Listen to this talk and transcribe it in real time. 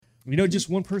You know, just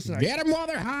one person. Get them while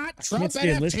they're hot. Trump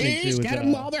NFTs. Get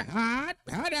them while they're hot.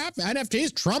 Hot up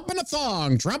NFTs. Trump in a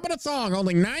thong. Trump in a thong.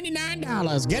 Only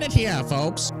 $99. Get it here,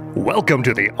 folks. Welcome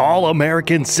to the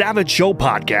All-American Savage Show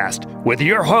podcast with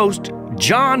your host,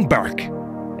 John Burke,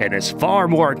 and his far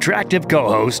more attractive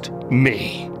co-host,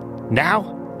 me.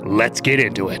 Now, let's get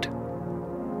into it.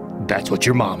 That's what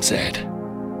your mom said.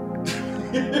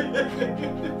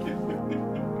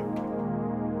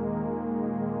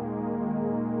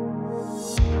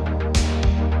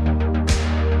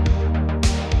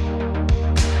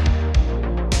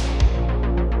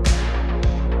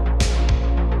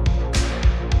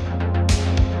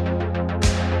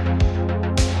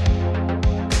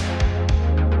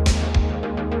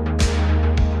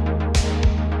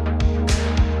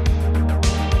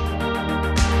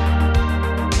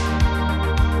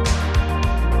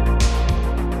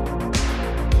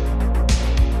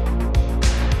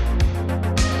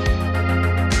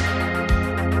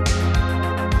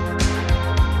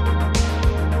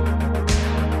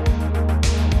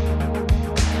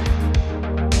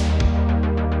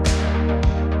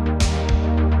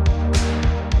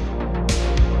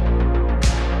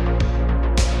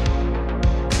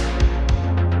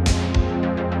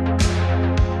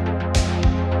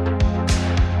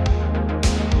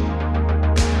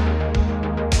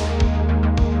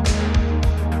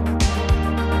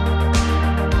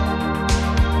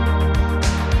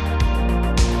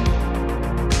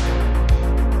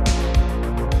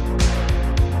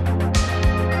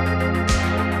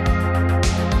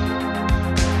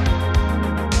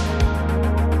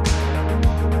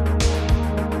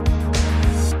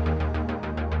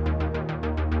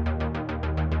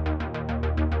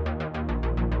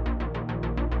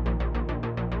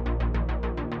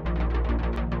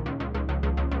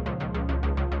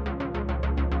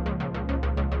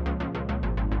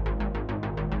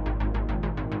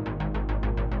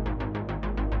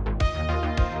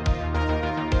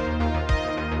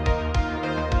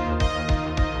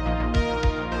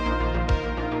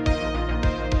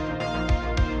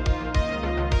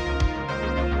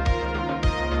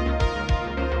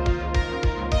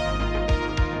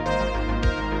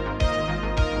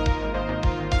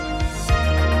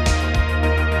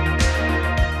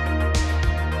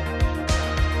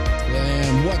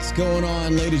 What's going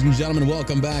on, ladies and gentlemen?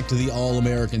 Welcome back to the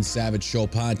All-American Savage Show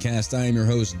podcast. I am your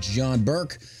host, John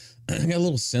Burke. I got a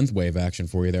little synthwave action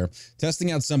for you there.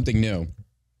 Testing out something new.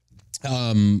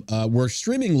 We're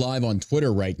streaming live on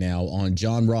Twitter right now on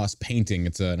John Ross Painting.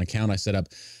 It's an account I set up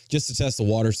just to test the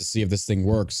waters to see if this thing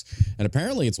works. And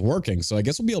apparently it's working. So I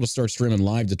guess we'll be able to start streaming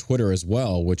live to Twitter as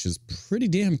well, which is pretty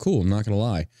damn cool. I'm not going to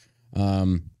lie.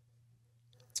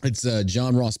 It's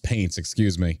John Ross Paints,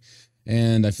 excuse me.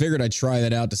 And I figured I'd try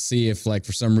that out to see if, like,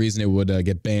 for some reason it would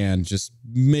get banned. Just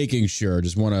making sure.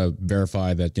 Just want to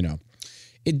verify that, you know,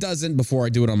 it doesn't before I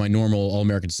do it on my normal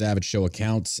All-American Savage Show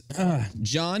account.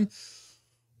 John,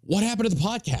 what happened to the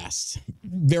podcast?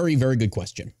 Very, very good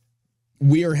question.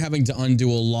 We are having to undo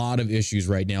a lot of issues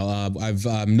right now.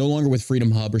 I'm no longer with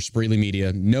Freedom Hub or Spreely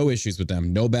Media. No issues with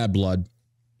them. No bad blood.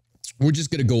 We're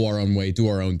just going to go our own way, do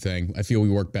our own thing. I feel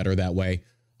we work better that way.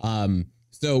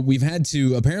 So we've had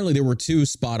to, apparently there were two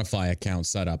Spotify accounts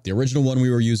set up. The original one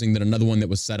we were using, then another one that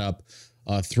was set up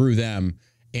through them.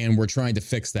 And we're trying to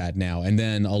fix that now. And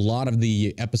then a lot of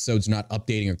the episodes not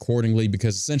updating accordingly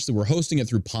because essentially we're hosting it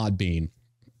through Podbean.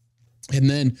 And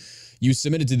then you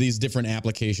submit it to these different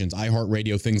applications,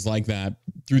 iHeartRadio, things like that,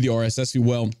 through the RSS feed.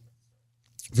 Well,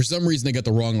 for some reason they got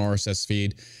the wrong RSS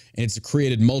feed and it's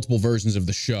created multiple versions of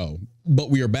the show.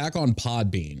 But we are back on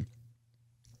Podbean.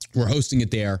 We're hosting it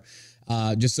there.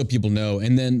 Just so people know.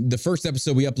 And then the first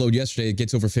episode we upload yesterday, it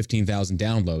gets over 15,000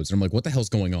 downloads. And I'm like, what the hell's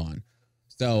going on?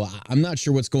 So I'm not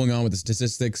sure what's going on with the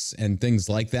statistics and things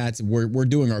like that. We're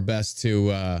doing our best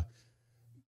to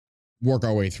work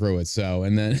our way through it. So,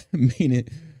 and then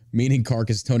meaning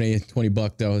Carcass,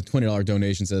 $20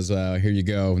 donation says, here you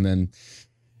go. And then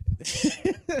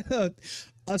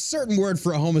a certain word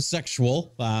for a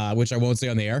homosexual, which I won't say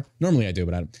on the air. Normally I do,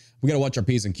 but we got to watch our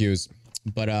P's and Q's.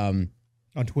 But,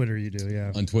 on Twitter, you do,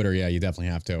 yeah. On Twitter, yeah, you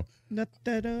definitely have to. Not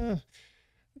that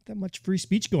much free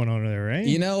speech going on there, right?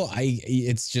 You know,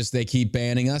 it's just they keep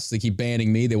banning us. They keep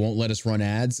banning me. They won't let us run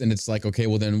ads. And it's like, okay,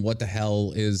 well then what the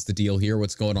hell is the deal here?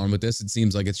 What's going on with this? It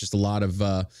seems like it's just a lot of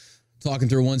talking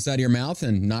through one side of your mouth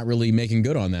and not really making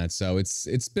good on that. So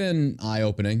it's been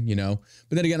eye-opening, you know.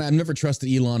 But then again, I've never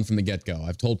trusted Elon from the get-go.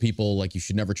 I've told people, like, you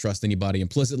should never trust anybody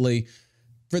implicitly.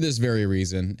 For this very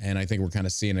reason, and I think we're kind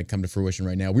of seeing it come to fruition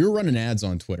right now. We were running ads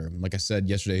on Twitter. Like I said,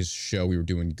 yesterday's show, we were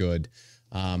doing good.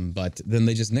 But then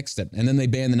they just nixed it. And then they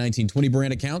banned the 1920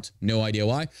 brand account. No idea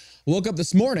why. Woke up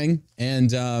this morning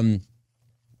and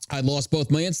I lost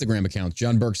both my Instagram accounts,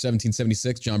 John Burke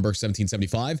 1776, John Burke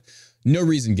 1775. No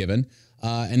reason given.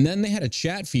 And then they had a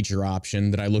chat feature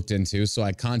option that I looked into. So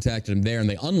I contacted them there and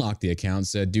they unlocked the account,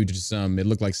 said due to it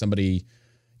looked like somebody,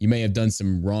 you may have done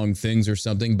some wrong things or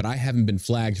something, but I haven't been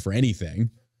flagged for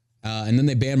anything. And then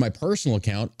they banned my personal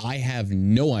account. I have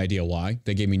no idea why.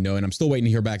 They gave me no, and I'm still waiting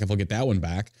to hear back if I'll get that one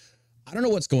back. I don't know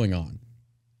what's going on.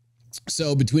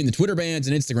 So between the Twitter bans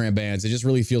and Instagram bans, it just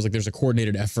really feels like there's a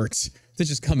coordinated effort to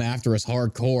just come after us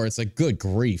hardcore. It's like, good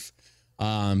grief.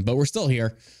 But we're still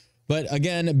here. But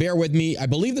again, bear with me. I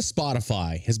believe the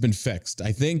Spotify has been fixed.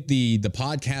 I think the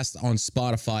podcast on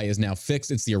Spotify is now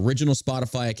fixed. It's the original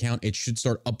Spotify account. It should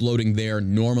start uploading there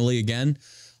normally again.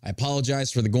 I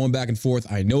apologize for the going back and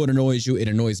forth. I know it annoys you. It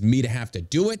annoys me to have to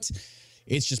do it.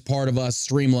 It's just part of us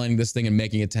streamlining this thing and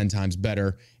making it 10 times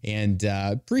better. And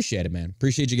appreciate it, man.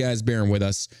 Appreciate you guys bearing with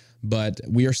us. But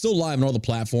we are still live on all the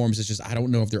platforms. It's just I don't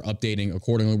know if they're updating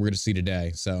accordingly. We're going to see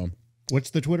today. So What's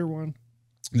the Twitter one?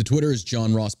 The Twitter is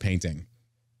John Ross Painting.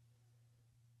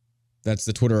 That's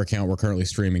the Twitter account we're currently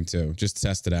streaming to. Just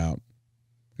test it out.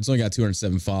 It's only got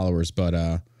 207 followers, but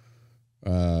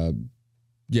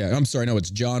yeah, I'm sorry. No,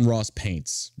 it's John Ross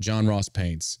Paints. John Ross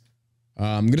Paints.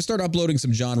 I'm going to start uploading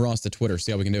some John Ross to Twitter,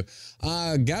 see how we can do.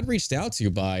 Got reached out to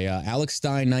by Alex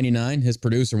Stein 99. His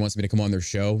producer wants me to come on their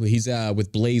show. He's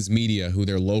with Blaze Media, who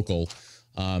they're local.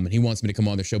 And he wants me to come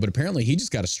on their show. But apparently he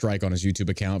just got a strike on his YouTube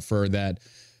account for that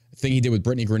thing he did with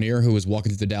Brittany Grenier, who was walking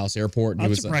through the Dallas airport. And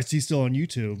I'm surprised he's still on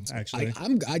YouTube, actually.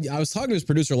 I was talking to his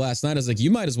producer last night. I was like, you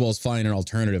might as well find an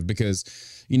alternative because,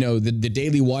 you know, the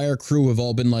Daily Wire crew have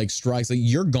all been like strikes. Like,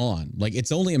 you're gone. Like,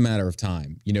 it's only a matter of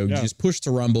time. You know, just push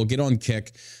to Rumble, get on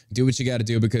Kick, do what you got to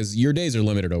do because your days are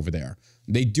limited over there.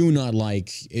 They do not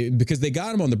like it, because they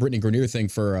got him on the Brittany Grenier thing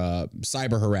for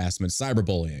cyber harassment,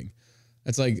 cyberbullying.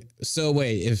 It's like, so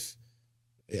wait, if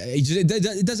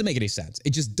it doesn't make any sense. It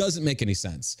just doesn't make any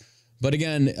sense. But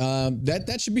again,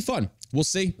 that should be fun. We'll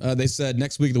see. They said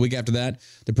next week, the week after that.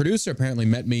 The producer apparently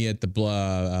met me at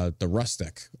the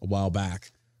Rustic a while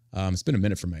back. It's been a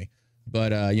minute for me,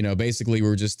 but you know, basically we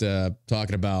were just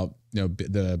talking about, you know,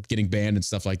 the getting banned and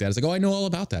stuff like that. It's like, oh, I know all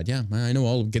about that. Yeah, I know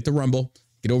all. Get the Rumble,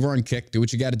 get over on Kick, do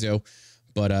what you got to do.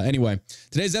 But anyway,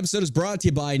 today's episode is brought to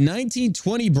you by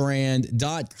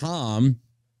 1920brand.com.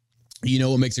 You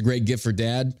know what makes a great gift for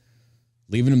dad?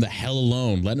 Leaving him the hell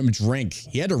alone, letting him drink.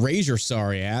 He had to raise your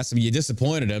sorry ass. I mean, you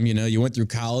disappointed him. You know, you went through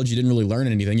college, you didn't really learn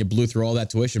anything. You blew through all that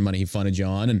tuition money he funded you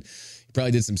on, and he probably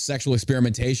did some sexual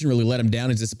experimentation, really let him down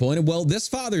and disappointed. Well, this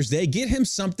Father's Day, get him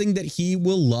something that he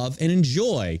will love and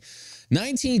enjoy.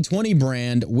 1920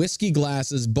 brand, whiskey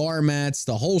glasses, bar mats,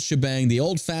 the whole shebang, the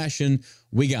old fashioned.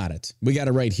 We got it. We got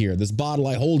it right here. This bottle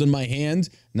I hold in my hand,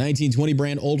 1920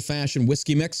 brand old fashioned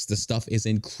whiskey mix. This stuff is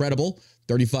incredible.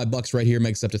 $35 right here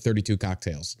makes up to 32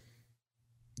 cocktails.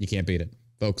 You can't beat it.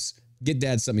 Folks, get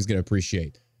dad something he's going to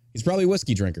appreciate. He's probably a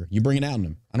whiskey drinker. You bring it out in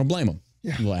him. I don't blame him.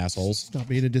 Yeah. You little assholes. Stop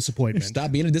being a disappointment.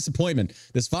 Stop being a disappointment.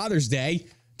 This Father's Day,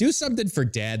 do something for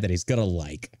dad that he's going to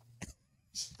like.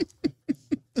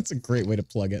 That's a great way to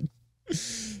plug it.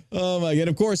 Oh my God.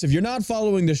 Of course, if you're not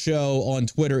following the show on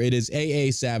Twitter, it is AA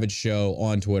Savage Show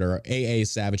on Twitter. AA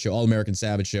Savage Show, All American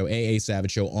Savage Show, AA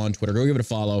Savage Show on Twitter. Go give it a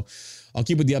follow. I'll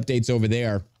keep with the updates over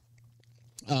there.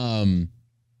 Smitty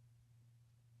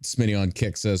on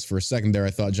Kick says, for a second there, I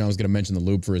thought John was going to mention the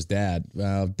lube for his dad.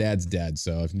 Well, dad's dead,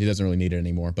 so he doesn't really need it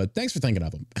anymore. But thanks for thinking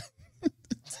of him.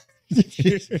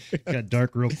 Got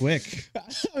dark real quick.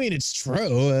 I mean, it's true.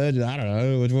 I don't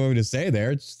know what you want me to say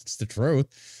there. It's the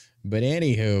truth. But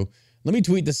anywho, let me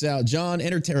tweet this out. Josh,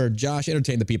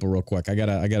 entertain the people real quick. I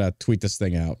gotta tweet this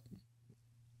thing out.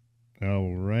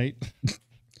 All right.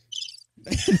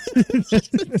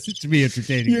 To be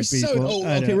entertaining. You're so. Oh,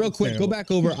 okay. Real quick, go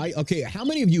back over. Okay. How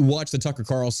many of you watched the Tucker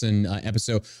Carlson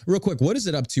episode? Real quick, what is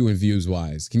it up to in views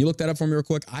wise? Can you look that up for me real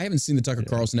quick? I haven't seen the Tucker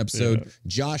Carlson episode. Yeah.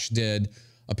 Josh did.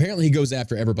 Apparently, he goes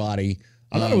after everybody.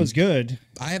 I thought it was good.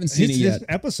 I haven't seen it yet. His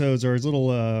episodes are his little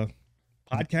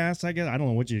podcasts, I guess. I don't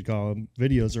know what you'd call them.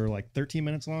 Videos are like 13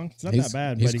 minutes long. It's not that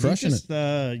bad. He's crushing it.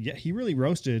 Yeah, he really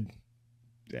roasted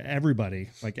everybody,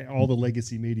 like all the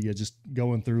legacy media, just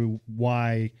going through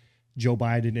why Joe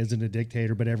Biden isn't a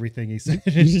dictator, but everything he said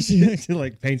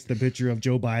like paints the picture of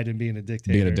Joe Biden being a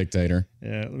dictator.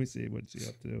 Yeah, let me see. What's he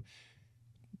up to?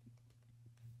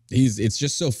 It's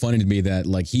just so funny to me that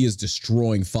like he is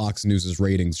destroying Fox News's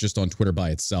ratings just on Twitter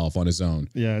by itself on his own.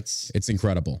 Yeah, it's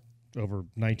incredible. Over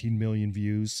 19 million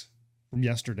views from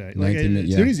yesterday. Like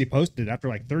as soon as he posted, after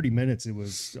like 30 minutes, it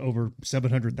was over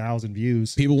 700,000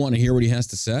 views. People want to hear what he has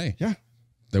to say. Yeah.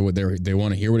 They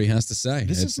want to hear what he has to say.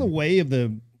 This is the way of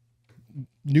the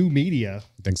new media.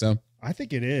 Think so? I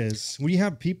think it is. When you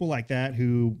have people like that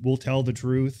who will tell the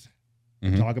truth,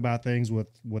 and talk about things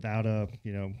without a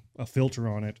filter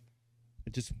on it,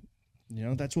 it just,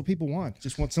 that's what people want.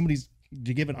 Just want somebody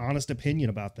to give an honest opinion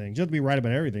about things. You don't have to be right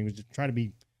about everything. Just try to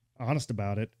be honest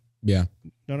about it. Yeah.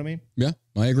 You know what I mean? Yeah,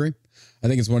 I agree. I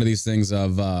think it's one of these things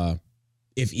of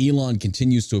if Elon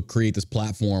continues to create this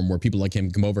platform where people like him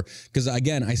come over, because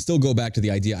again, I still go back to the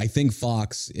idea. I think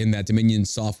Fox in that Dominion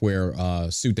software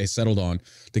suit they settled on,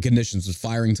 the conditions was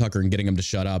firing Tucker and getting him to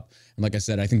shut up. And like I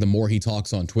said, I think the more he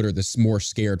talks on Twitter, the more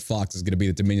scared Fox is going to be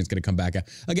that Dominion's going to come back.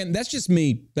 Again, that's just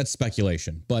me. That's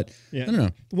speculation. But I don't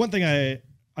know. The one thing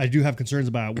I do have concerns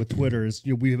about with Twitter is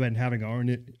we've been having our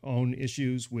own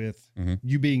issues with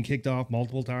you being kicked off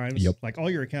multiple times. Yep. Like all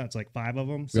your accounts, like 5 of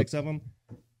them, 6 of them.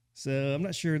 So I'm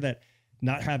not sure that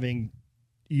not having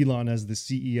Elon as the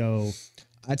CEO.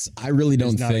 I really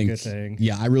don't think. A good thing.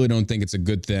 Yeah, I really don't think it's a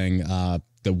good thing.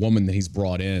 The woman that he's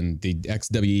brought in, the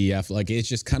ex-WEF, like it's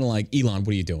just kind of like, Elon,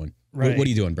 what are you doing? Right. What are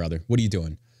you doing, brother? What are you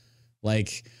doing?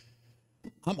 Like,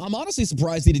 I'm honestly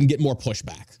surprised he didn't get more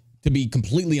pushback. To be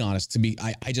completely honest,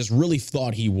 I just really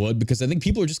thought he would, because I think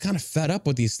people are just kind of fed up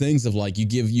with these things of like, you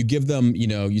give them,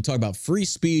 you talk about free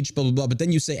speech, blah, blah, blah, but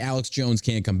then you say Alex Jones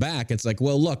can't come back. It's like,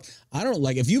 well, look, I don't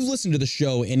like, if you've listened to the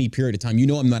show any period of time,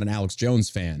 I'm not an Alex Jones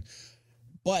fan,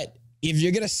 but if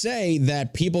you're going to say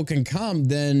that people can come,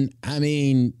 then, I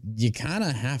mean, you kind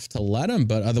of have to let them,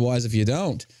 but otherwise, if you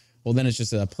don't, well, then it's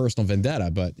just a personal vendetta,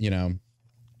 but,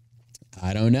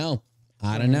 I don't know.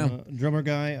 Drummer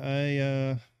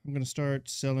guy, I'm going to start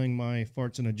selling my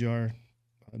farts in a jar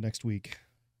next week.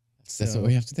 That's what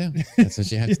we have to do. That's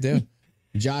what you have to do.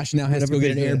 Josh now has to go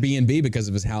get an Airbnb because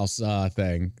of his house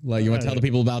thing. Like, you want to tell the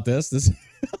people about this?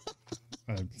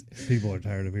 People are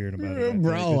tired of hearing about it.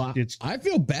 Bro, I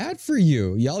feel bad for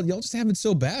you. Y'all just have it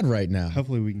so bad right now.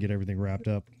 Hopefully we can get everything wrapped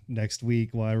up next week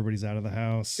while everybody's out of the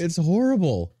house. It's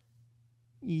horrible.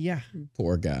 Yeah.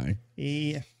 Poor guy.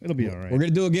 Yeah, it'll be all right. We're going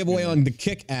to do a giveaway on the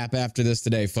Kick app after this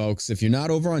today, folks. If you're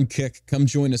not over on Kick, come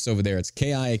join us over there. It's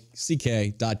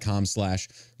kick.com/John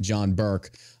Burke.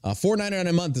 $4.99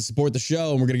 a month to support the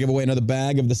show, and we're going to give away another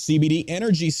bag of the CBD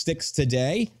energy sticks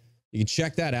today. You can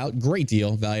check that out. Great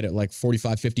deal, valued at like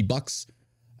 $45-50.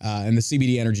 And the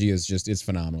CBD energy is it's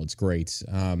phenomenal. It's great.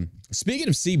 Speaking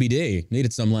of CBD,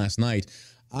 needed some last night.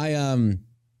 I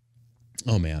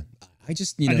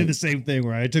did the same thing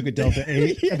where I took a Delta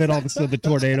 8 and then all of a sudden the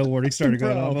tornado warning started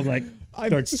going off. I was like,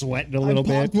 start sweating a little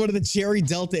bit. One of the cherry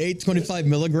Delta 8, 25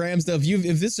 milligrams. Though, if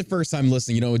this is the first time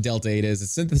listening, you know what Delta 8 is.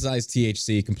 It's synthesized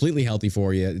THC, completely healthy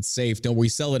for you. It's safe. We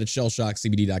sell it at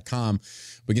shellshockcbd.com.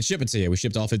 We can ship it to you. We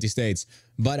shipped to all 50 states.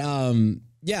 But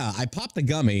yeah, I popped the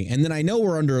gummy, and then I know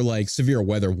we're under like severe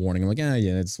weather warning. I'm like, yeah,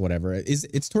 it's whatever.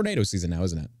 It's tornado season now,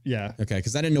 isn't it? Yeah. Okay,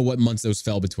 because I didn't know what months those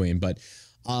fell between, but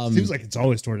seems like it's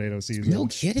always tornado season. No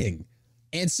kidding.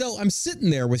 And so I'm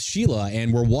sitting there with Sheila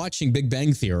and we're watching Big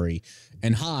Bang Theory,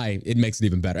 and high, it makes it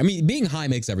even better. I mean, being high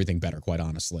makes everything better, quite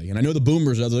honestly. And I know the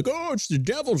boomers are like, oh, it's the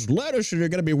devil's lettuce and you're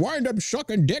going to be wind up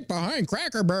sucking dick behind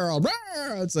Cracker Barrel.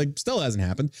 It's like, still hasn't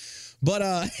happened.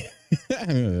 But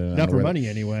not for money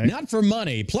anyway. Not for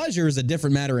money. Pleasure is a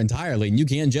different matter entirely, and you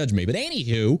can't judge me. But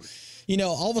anywho,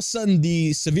 all of a sudden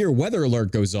the severe weather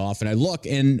alert goes off, and I look,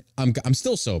 and I'm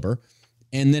still sober.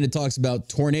 And then it talks about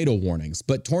tornado warnings.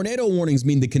 But tornado warnings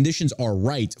mean the conditions are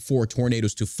right for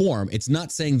tornadoes to form. It's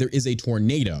not saying there is a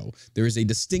tornado. There is a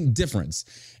distinct difference.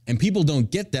 And people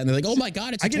don't get that. And they're like, oh my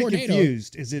God, it's a tornado. I get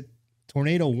confused. Is it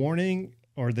tornado warning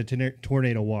or the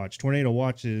tornado watch? Tornado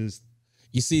watch is...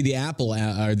 You see the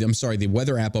the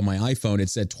weather app on my iPhone, it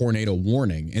said tornado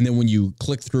warning. And then when you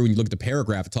click through and you look at the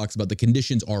paragraph, it talks about the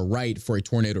conditions are right for a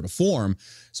tornado to form.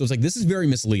 So it's like, this is very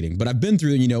misleading. But I've been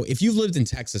through, if you've lived in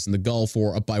Texas in the Gulf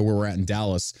or up by where we're at in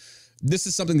Dallas, this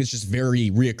is something that's just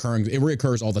very reoccurring. It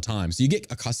reoccurs all the time. So you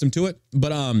get accustomed to it.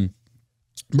 But,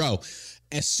 bro,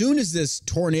 as soon as this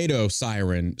tornado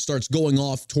siren starts going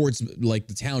off towards like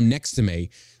the town next to me,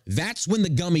 that's when the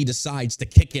gummy decides to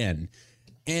kick in.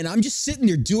 And I'm just sitting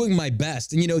there doing my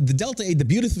best. And, the Delta 8,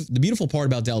 the beautiful part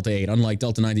about Delta 8, unlike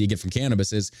Delta 9 that you get from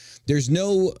cannabis, is there's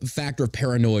no factor of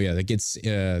paranoia that gets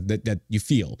that you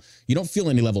feel. You don't feel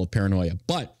any level of paranoia.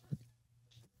 But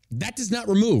that does not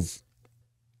remove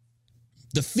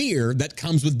the fear that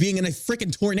comes with being in a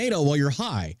freaking tornado while you're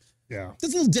high. Yeah.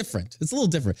 It's a little different. It's a little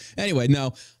different. Anyway,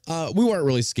 no, we weren't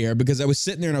really scared because I was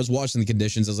sitting there and I was watching the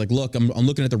conditions. I was like, look, I'm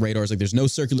looking at the radars. Like, there's no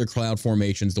circular cloud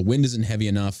formations. The wind isn't heavy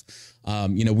enough.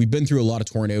 We've been through a lot of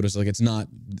tornadoes. Like,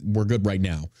 we're good right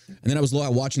now. And then I was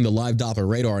watching the live Doppler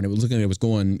radar and it was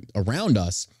going around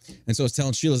us. And so I was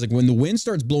telling Sheila, I was like, when the wind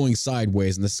starts blowing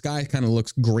sideways and the sky kind of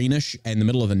looks greenish in the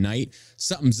middle of the night,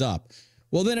 something's up.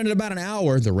 Well, then in about an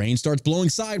hour, the rain starts blowing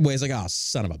sideways. Like, oh,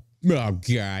 son of a... Oh,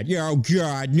 God. Oh,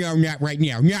 God. No, not right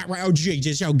now. Not right. Oh,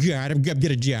 Jesus. Oh, God. I'm going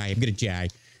to die. I'm going to die. I'm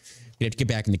going to have to get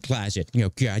back in the closet. Oh,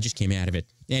 God. I just came out of it.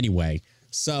 Anyway,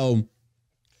 so...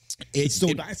 It's so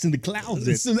nice in the closet.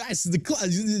 It's so nice in the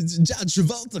closet. It's John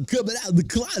Travolta coming out of the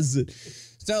closet.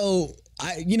 So,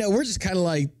 we're just kind of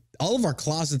like... All of our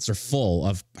closets are full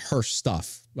of her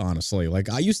stuff, honestly. Like,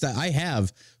 I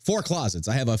have 4 closets.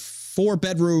 I have a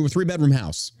 3-bedroom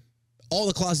house. All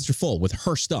the closets are full with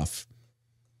her stuff.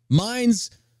 My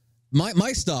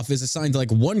stuff is assigned to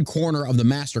like one corner of the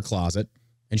master closet,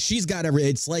 and she's got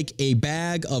it's like a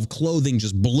bag of clothing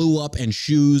just blew up and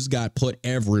shoes got put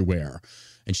everywhere.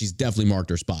 And she's definitely marked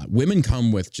her spot. Women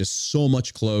come with just so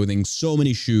much clothing, so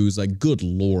many shoes, like, good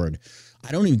Lord.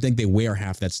 I don't even think they wear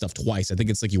half that stuff twice. I think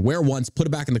it's like you wear once, put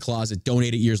it back in the closet,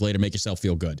 donate it years later, make yourself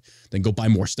feel good. Then go buy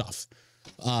more stuff.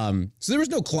 So there was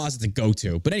no closet to go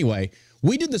to. But anyway,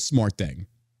 we did the smart thing.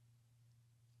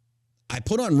 I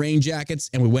put on rain jackets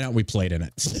and we went out and we played in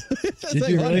it. Did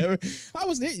you really?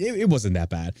 It wasn't that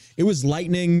bad. It was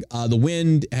lightning. The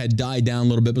wind had died down a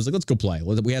little bit. But I was like, let's go play.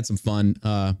 We had some fun.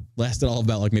 Lasted all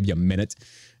about like maybe a minute.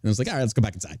 And I was like, all right, let's go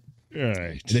back inside. All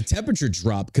right. The temperature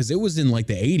dropped because it was in like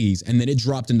the 80s and then it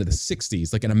dropped into the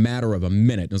 60s like in a matter of a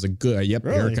minute. And I was like, good. Yep,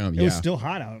 really? Here it comes. It was still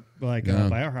hot out, like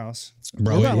by our house.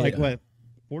 Bro, We're about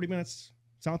 40 minutes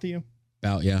south of you?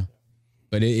 About, yeah.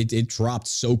 But it dropped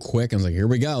so quick. I was like, here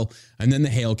we go. And then the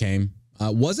hail came.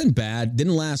 Wasn't bad.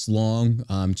 Didn't last long.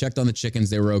 Checked on the chickens.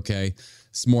 They were okay.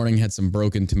 This morning had some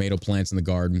broken tomato plants in the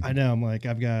garden. I know. I'm like,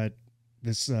 I've got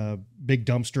this big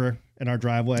dumpster in our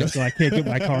driveway, so I can't get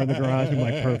my car in the garage. I'm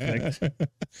like, perfect.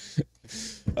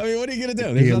 I mean, what are you going to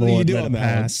do? There's nothing you do on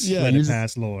that. Pass. Yeah, let it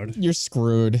pass, Lord. You're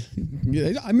screwed.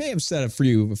 I may have said a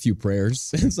few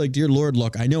prayers. It's like, dear Lord,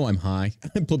 look, I know I'm high,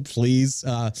 but please,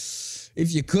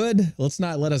 if you could, let's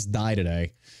not let us die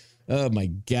today. Oh my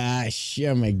gosh.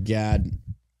 Oh my God.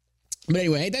 But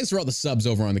anyway, hey, thanks for all the subs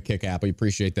over on the Kick app. We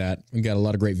appreciate that. We got a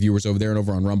lot of great viewers over there and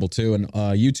over on Rumble too, and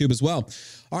YouTube as well.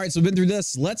 All right, so we've been through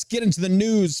this. Let's get into the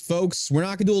news, folks. We're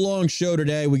not going to do a long show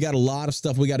today. We got a lot of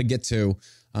stuff we got to get to.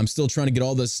 I'm still trying to get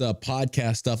all this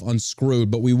podcast stuff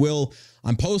unscrewed, but we will.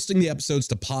 I'm posting the episodes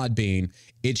to Podbean.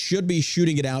 It should be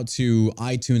shooting it out to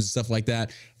iTunes and stuff like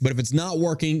that. But if it's not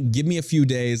working, give me a few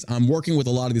days. I'm working with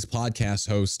a lot of these podcast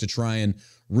hosts to try and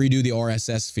redo the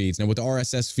RSS feeds. Now, what the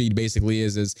RSS feed basically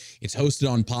is it's hosted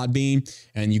on Podbean,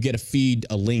 and you get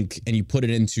a link, and you put it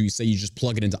into, say you just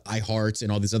plug it into iHeart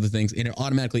and all these other things, and it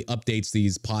automatically updates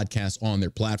these podcasts on their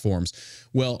platforms.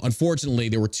 Well, unfortunately,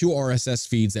 there were 2 RSS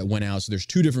feeds that went out, so there's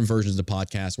 2 different versions of the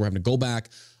podcast. We're having to go back,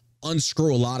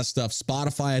 unscrew a lot of stuff.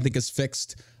 Spotify, I think, is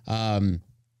fixed.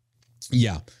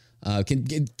 Yeah.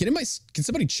 Can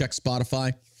somebody check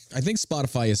Spotify? I think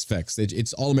Spotify is fixed.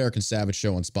 It's All American Savage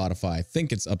Show on Spotify. I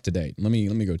think it's up to date. Let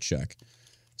me go check.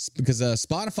 Because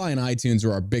Spotify and iTunes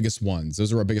are our biggest ones.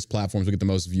 Those are our biggest platforms we get the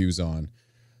most views on.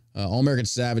 All American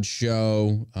Savage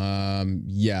Show.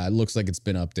 Yeah, it looks like it's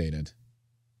been updated.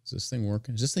 Is this thing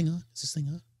working? Is this thing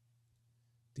on?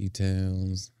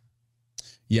 Details.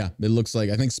 Yeah, it looks like,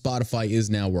 I think Spotify is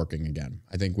now working again.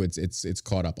 I think it's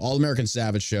caught up. All American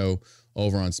Savage Show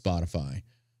over on Spotify.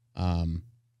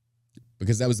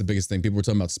 Because that was the biggest thing. People were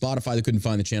talking about Spotify. They couldn't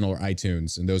find the channel, or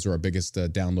iTunes. And those are our biggest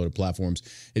downloaded platforms.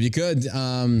 If you could,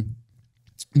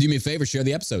 do me a favor, share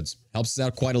the episodes. Helps us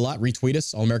out quite a lot. Retweet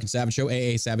us, All American Savage Show,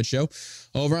 AA Savage Show,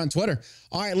 over on Twitter.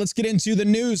 All right, let's get into the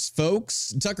news,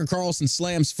 folks. Tucker Carlson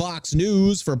slams Fox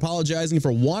News for apologizing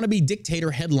for wannabe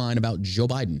dictator headline about Joe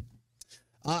Biden.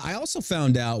 I also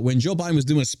found out when Joe Biden was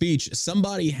doing a speech,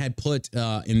 somebody had put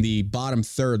in the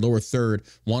lower third,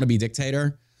 wannabe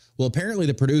dictator. Well, apparently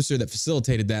the producer that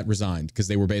facilitated that resigned because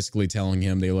they were basically telling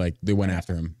him they went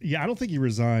after him. Yeah, I don't think he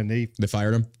resigned. They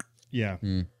fired him. Yeah,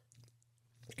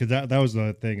 because that was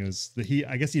the thing is that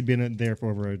I guess he'd been in there for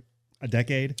over a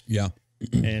decade. Yeah,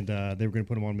 and they were going to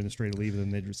put him on administrative leave, and then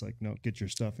they just like, no, get your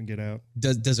stuff and get out.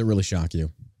 Does it really shock you,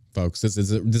 folks?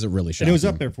 Does it really shock you? And it was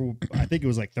up there for, I think it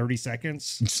was like 30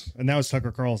 seconds, and that was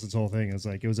Tucker Carlson's whole thing.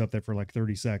 It was up there for like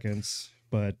 30 seconds,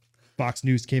 but Fox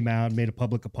News came out and made a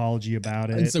public apology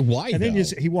about it. And so why? And then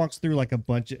he walks through like a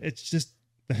bunch of, it's just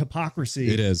the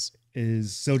hypocrisy. It is.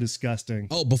 is so disgusting.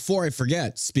 Oh, before I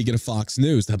forget, speaking of Fox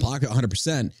News, the pocket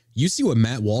 100%, you see what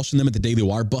Matt Walsh and them at the Daily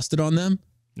Wire busted on them?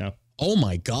 No. Oh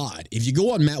my God. If you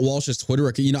go on Matt Walsh's Twitter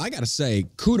account, I got to say,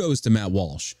 kudos to Matt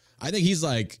Walsh. I think he's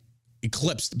like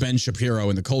eclipsed Ben Shapiro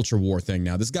in the culture war thing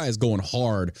now. This guy is going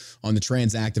hard on the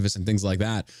trans activists and things like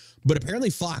that. But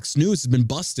apparently Fox News has been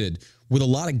busted with a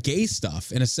lot of gay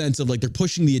stuff in a sense of like they're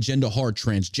pushing the agenda hard,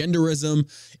 transgenderism.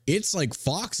 It's like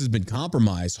Fox has been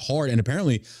compromised hard. And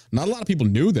apparently not a lot of people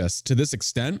knew this to this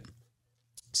extent.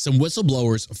 Some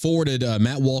whistleblowers forwarded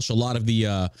Matt Walsh a lot of the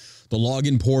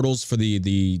login portals for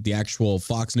the actual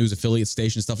Fox News affiliate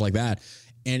station, stuff like that.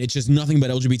 And it's just nothing but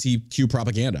LGBTQ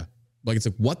propaganda. Like, it's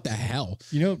like, what the hell?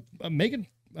 Megan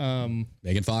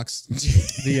Fox,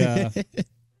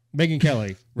 Megyn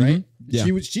Kelly, right? Mm-hmm.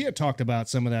 Yeah. She had talked about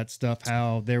some of that stuff,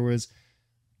 how there was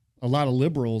a lot of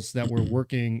liberals that were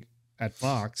working at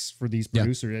Fox for these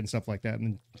producers and stuff like that.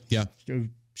 And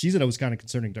she said it was kind of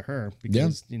concerning to her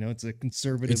because, it's a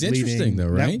conservative leading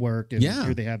network. And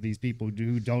here they have these people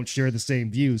who don't share the same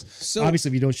views. So obviously,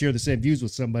 if you don't share the same views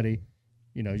with somebody,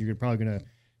 you're probably going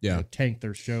to tank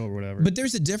their show or whatever. But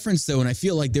there's a difference, though, and I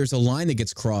feel like there's a line that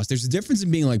gets crossed. There's a difference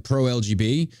in being like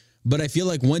pro-LGB, but I feel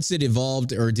like once it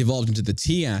devolved into the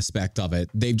T aspect of it,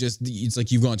 it's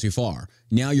like you've gone too far.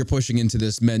 Now you're pushing into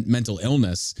this mental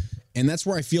illness, and that's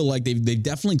where I feel like they've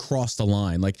definitely crossed the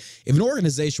line. Like, if an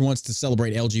organization wants to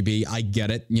celebrate LGB, I get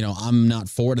it. I'm not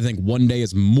for it. I think one day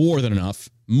is more than enough.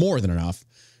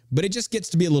 But it just gets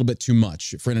to be a little bit too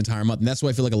much for an entire month. And that's why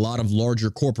I feel like a lot of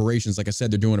larger corporations, like I said,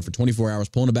 they're doing it for 24 hours,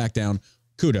 pulling it back down.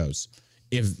 Kudos.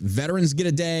 If veterans get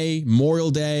a day,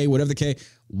 Memorial Day, whatever the case,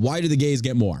 why do the gays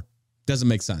get more? Doesn't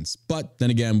make sense. But then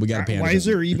again, we got to pay. Why is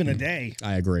there even a day?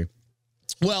 I agree.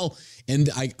 Well, and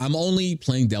I'm only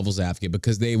playing devil's advocate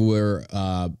because they were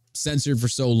censored for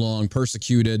so long,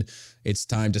 persecuted. It's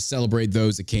time to celebrate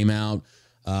those that came out.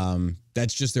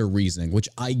 That's just their reasoning, which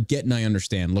I get and I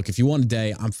understand. Look, if you want a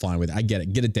day, I'm fine with it. I get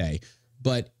it. Get a day.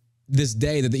 But this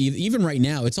day that even right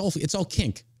now, it's all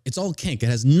kink. It's all kink. It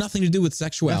has nothing to do with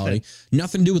sexuality,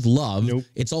 nothing to do with love. Nope.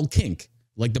 It's all kink.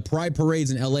 Like the pride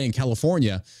parades in LA and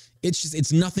California,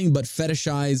 it's nothing but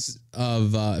fetishes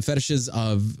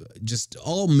of just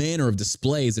all manner of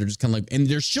displays that are just kind of like, and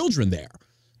there's children there.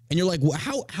 And you're like, well,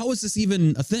 how is this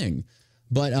even a thing?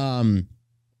 But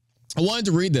I wanted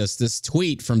to read this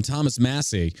tweet from Thomas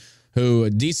Massey, who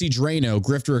DC Drano,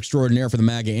 grifter extraordinaire for the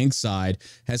MAGA Inc. side,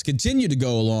 has continued to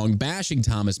go along bashing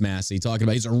Thomas Massey, talking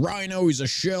about he's a rhino, he's a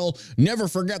shill, never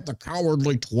forget the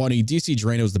cowardly 20. DC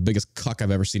Drano is the biggest cuck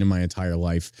I've ever seen in my entire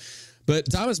life. But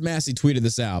Thomas Massey tweeted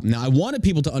this out. Now, I wanted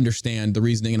people to understand the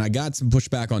reasoning, and I got some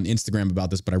pushback on Instagram about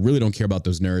this, but I really don't care about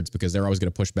those nerds because they're always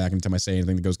going to push back anytime I say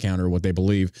anything that goes counter to what they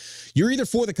believe. You're either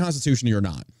for the Constitution or you're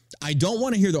not. I don't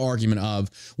want to hear the argument of,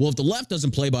 well, if the left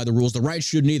doesn't play by the rules, the right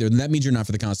shouldn't either, then that means you're not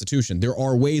for the Constitution. There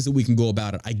are ways that we can go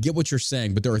about it. I get what you're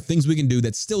saying, but there are things we can do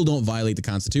that still don't violate the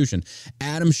Constitution.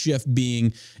 Adam Schiff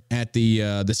being at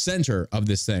the center of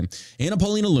this thing. Anna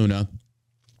Paulina Luna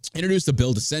introduced a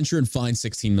bill to censure and fine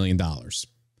 $16 million.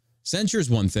 Censure is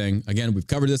one thing. Again, we've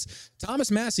covered this.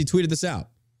 Thomas Massey tweeted this out.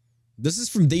 This is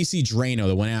from DC Drano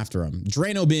that went after him.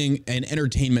 Drano being an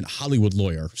entertainment Hollywood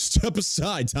lawyer. Step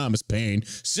aside, Thomas Paine.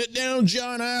 Sit down,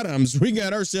 John Adams. We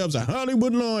got ourselves a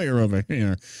Hollywood lawyer over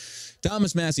here.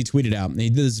 Thomas Massey tweeted out, and he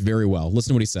did this very well.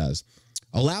 Listen to what he says.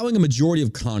 Allowing a majority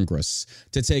of Congress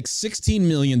to take $16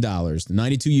 million,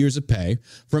 92 years of pay,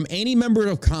 from any member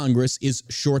of Congress is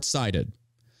short-sighted.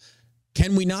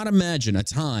 Can we not imagine a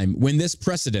time when this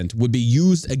precedent would be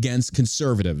used against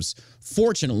conservatives?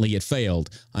 Fortunately, it failed.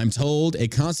 I'm told a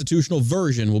constitutional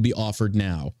version will be offered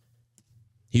now.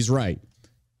 He's right.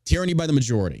 Tyranny by the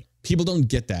majority. People don't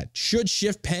get that. Should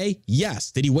Schiff pay?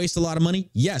 Yes. Did he waste a lot of money?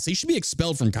 Yes. He should be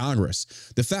expelled from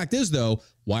Congress. The fact is, though,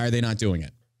 why are they not doing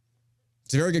it?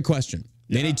 It's a very good question.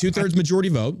 They need 2/3 majority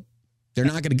vote. They're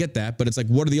not going to get that, but it's like,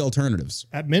 what are the alternatives?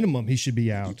 At minimum, he should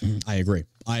be out. I agree.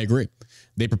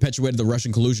 They perpetuated the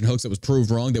Russian collusion hoax that was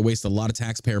proved wrong. They wasted a lot of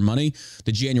taxpayer money.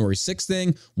 The January 6th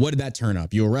thing, what did that turn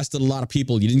up? You arrested a lot of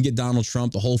people. You didn't get Donald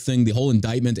Trump. The whole thing, the whole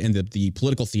indictment and the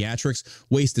political theatrics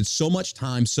wasted so much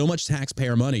time, so much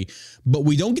taxpayer money. But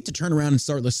we don't get to turn around and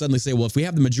suddenly say, well, if we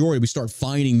have the majority, we start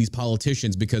fining these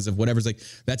politicians because of whatever's like,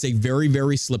 that's a very,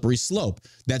 very slippery slope.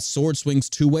 That sword swings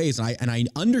two ways. And I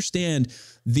understand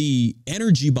the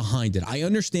energy behind it. I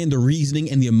understand the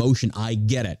reasoning and the emotion. I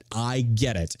get it.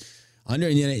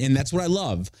 And that's what I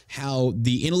love, how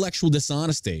the intellectual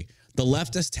dishonesty, the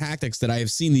leftist tactics that I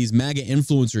have seen these MAGA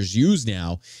influencers use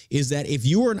now is that if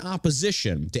you are in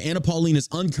opposition to Anna Paulina's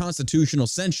unconstitutional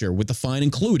censure with the fine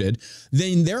included,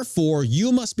 then therefore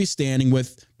you must be standing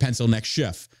with pencil neck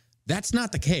Schiff. That's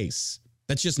not the case.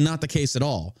 That's just not the case at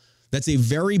all. That's a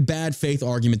very bad faith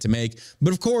argument to make.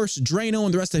 But of course, Drano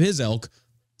and the rest of his ilk,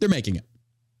 they're making it.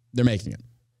 They're making it.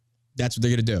 That's what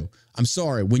they're going to do. I'm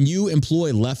sorry. When you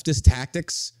employ leftist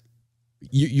tactics,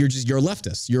 you're a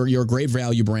leftist. You're a great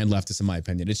value brand leftist, in my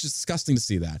opinion. It's just disgusting to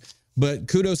see that. But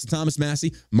kudos to Thomas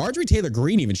Massie. Marjorie Taylor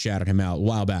Greene even shouted him out a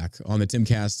while back on the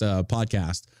Timcast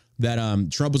podcast that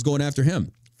Trump was going after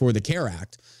him for the CARE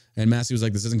Act. And Massie was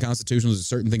like, this isn't constitutional. There's a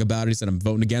certain thing about it. He said, I'm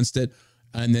voting against it.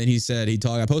 And then he said,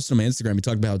 I posted on my Instagram, he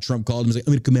talked about how Trump called him. He was like,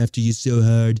 I'm going to come after you so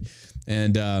hard.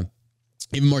 And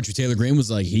even Marjorie Taylor Greene was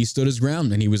like, he stood his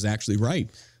ground, and he was actually right.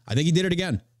 I think he did it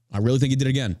again. I really think he did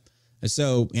it again. And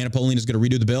so Anna Paulina is going to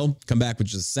redo the bill, come back with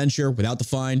just censure without the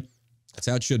fine. That's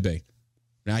how it should be.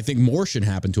 And I think more should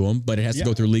happen to him, but it has to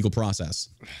go through legal process.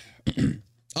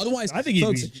 Otherwise, I think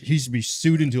he should be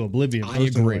sued into oblivion. I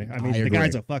agree. I mean, the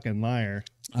guy's a fucking liar.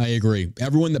 I agree.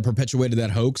 Everyone that perpetuated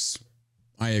that hoax,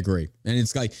 I agree. And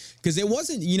it's like, because it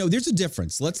wasn't, there's a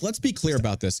difference. Let's be clear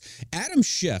about this. Adam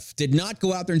Schiff did not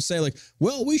go out there and say like,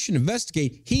 well, we should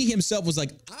investigate. He himself was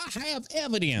like, I have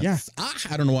evidence. Yeah.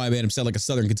 I don't know why I made him sound like a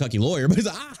Southern Kentucky lawyer, but he's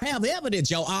like, I have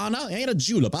evidence, Your Honor, and a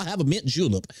julep. I have a mint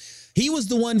julep. He was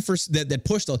the one that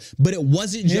pushed but it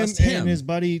wasn't just him. And his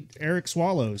buddy Eric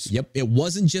Swallows. Yep, it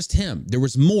wasn't just him. There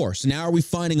was more. So now are we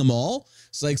finding them all?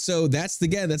 It's like, so that's the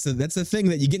thing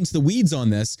that you get into the weeds on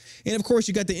this. And of course,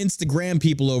 you got the Instagram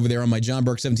people over there on my John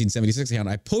Burke 1776 account.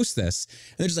 I post this,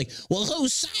 and they're just like, well,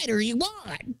 whose side are you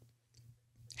on?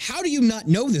 How do you not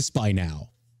know this by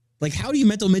now? Like, how do you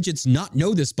mental midgets not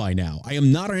know this by now? I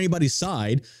am not on anybody's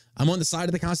side. I'm on the side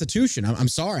of the Constitution. I'm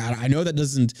sorry. I know that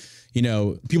doesn't,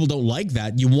 people don't like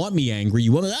that. You want me angry.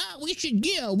 You want me, we should,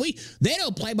 they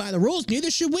don't play by the rules. Neither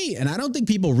should we. And I don't think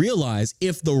people realize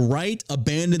if the right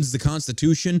abandons the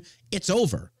Constitution, it's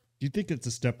over. Do you think it's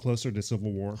a step closer to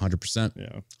civil war? 100%.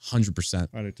 Yeah. 100%.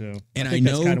 I do too. And I think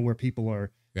that's kind of where people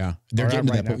are. Yeah. They're getting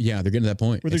to that point. Yeah. They're getting to that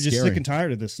point. Where they're just sick and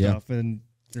tired of this stuff. And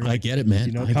I get it,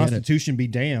 man. Constitution be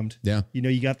damned. Yeah.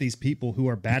 You got these people who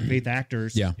are bad faith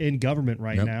actors in government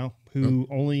right now who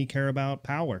only care about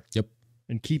power. Yep.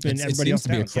 And keeping everybody else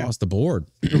down. It seems to be across the board.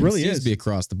 It really seems to be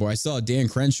across the board. I saw Dan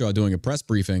Crenshaw doing a press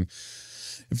briefing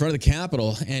in front of the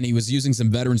Capitol, and he was using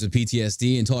some veterans with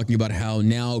PTSD and talking about how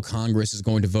now Congress is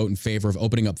going to vote in favor of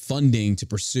opening up funding to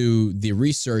pursue the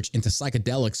research into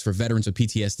psychedelics for veterans with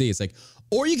PTSD. It's like,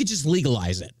 or you could just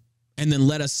legalize it and then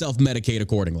let us self-medicate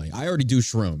accordingly. I already do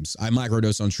shrooms. I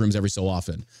microdose on shrooms every so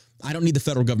often. I don't need the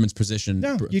federal government's permission.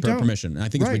 I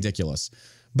think it's ridiculous.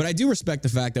 But I do respect the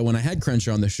fact that when I had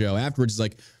Crenshaw on the show afterwards,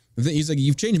 he's like,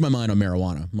 you've changed my mind on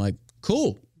marijuana. I'm like,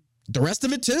 cool. The rest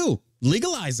of it too.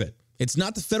 Legalize it. It's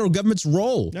not the federal government's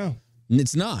role. No.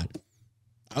 It's not.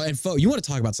 And you want to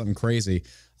talk about something crazy.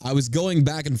 I was going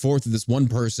back and forth with this one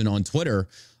person on Twitter.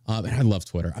 And I love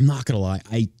Twitter. I'm not going to lie.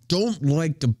 I don't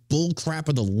like the bull crap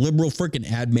of the liberal freaking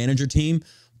ad manager team.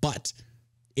 But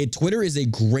Twitter is a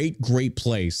great, great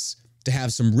place to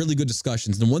have some really good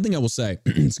discussions. And one thing I will say,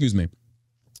 excuse me,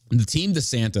 the team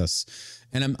DeSantis,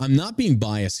 and I'm not being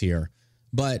biased here,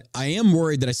 but I am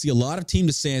worried that I see a lot of Team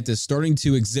DeSantis starting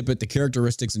to exhibit the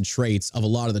characteristics and traits of a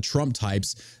lot of the Trump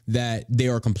types that they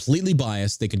are completely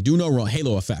biased. They can do no wrong.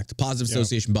 Halo effect, positive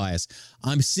association bias.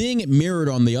 I'm seeing it mirrored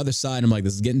on the other side. I'm like,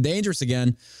 this is getting dangerous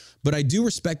again. But I do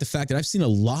respect the fact that I've seen a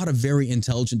lot of very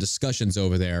intelligent discussions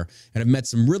over there, and I've met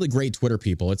some really great Twitter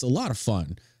people. It's a lot of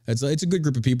fun. It's a good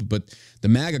group of people, but the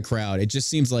MAGA crowd, it just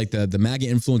seems like the MAGA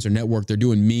influencer network, they're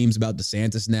doing memes about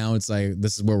DeSantis now. It's like,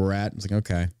 this is where we're at. It's like,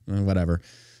 okay, whatever.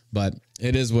 But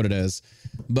it is what it is.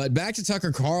 But back to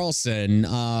Tucker Carlson,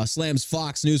 slams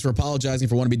Fox News for apologizing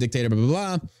for wannabe dictator,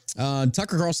 blah, blah, blah.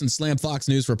 Tucker Carlson slammed Fox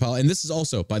News for apologizing. And this is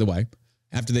also, by the way,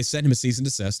 after they sent him a cease and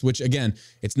desist, which again,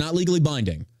 it's not legally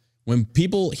binding. When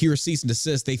people hear cease and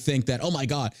desist, they think that, oh my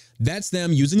God, that's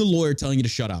them using a lawyer telling you to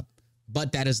shut up.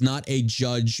 But that is not a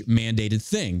judge-mandated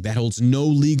thing. That holds no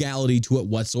legality to it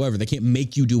whatsoever. They can't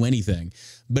make you do anything.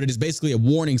 But it is basically a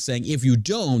warning saying if you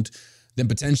don't, then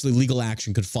potentially legal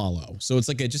action could follow. So it's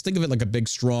like, just think of it like a big,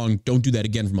 strong, don't do that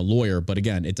again from a lawyer. But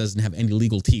again, it doesn't have any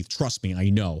legal teeth. Trust me, I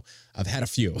know. I've had a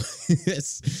few.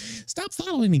 Stop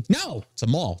following me. No, it's a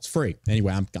mall. It's free.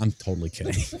 Anyway, I'm totally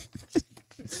kidding.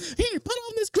 Here, put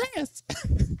on this dress.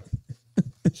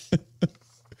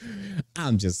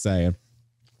 I'm just saying.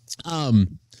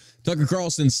 Tucker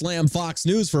Carlson slammed Fox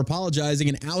News for apologizing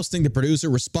and ousting the producer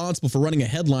responsible for running a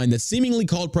headline that seemingly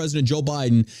called President Joe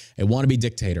Biden a wannabe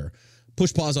dictator.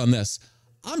 Push pause on this.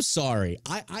 I'm sorry.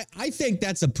 I think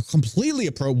that's a completely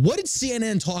appropriate. What did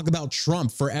CNN talk about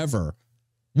Trump forever?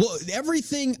 Well,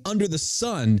 everything under the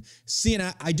sun,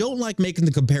 CNN, I don't like making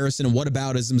the comparison and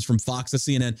whataboutisms from Fox to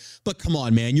CNN, but come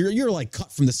on, man, you're like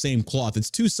cut from the same cloth. It's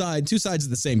two sides of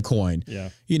the same coin. Yeah.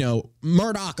 You know,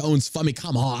 Murdoch owns, I mean,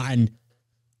 come on.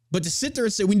 But to sit there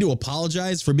and say we need to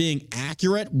apologize for being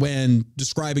accurate when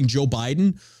describing Joe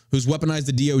Biden, who's weaponized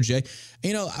the DOJ,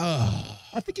 you know,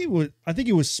 I think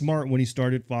it was smart when he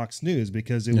started Fox News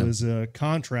because it was a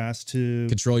contrast to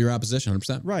control your opposition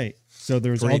 100%. right. So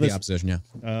there's Create all the this opposition,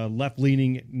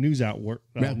 left-leaning news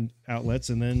outlets,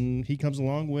 and then he comes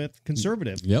along with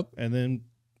conservative. Yep. And then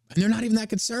And they're not even that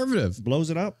conservative. blows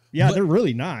it up. Yeah, But- they're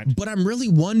really not. But I'm really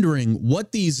wondering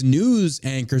what these news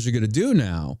anchors are going to do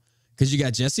now. Because you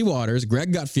got Jesse Waters,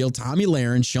 Greg Gutfield, Tommy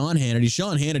Lahren, Sean Hannity.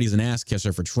 Sean Hannity's an ass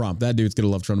kisser for Trump. That dude's going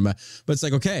to love Trump. But it's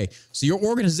like, okay, so your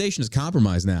organization is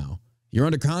compromised now. You're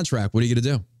under contract. What are you going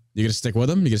to do? You going to stick with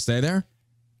them? You going to stay there?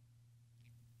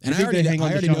 And I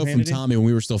already know from Hannity? Tommy when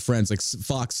we were still friends, like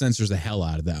Fox censors the hell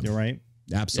out of them. You're right.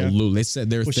 Absolutely. Yeah. They said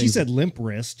their Well, things. she said limp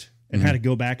wrist and had to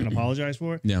go back and apologize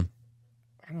for it. Yeah.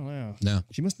 I don't know. No.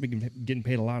 She must have been getting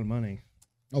paid a lot of money.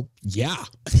 Oh, yeah.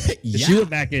 Yeah. She went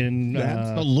back and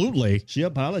Absolutely. she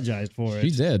apologized for it. She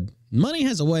did. Money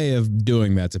has a way of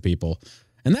doing that to people.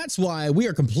 And that's why we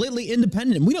are completely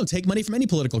independent. We don't take money from any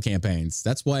political campaigns.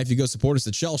 That's why if you go support us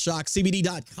at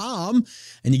shellshockcbd.com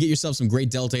and you get yourself some great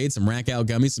Delta 8, some Rack Out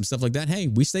gummies, some stuff like that, hey,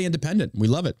 we stay independent. We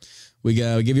love it. We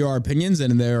give you our opinions,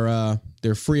 and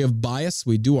they're free of bias.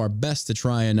 We do our best to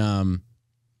try and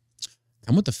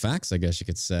come with the facts, I guess you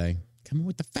could say. Come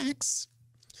with the facts.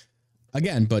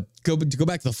 Again, but to go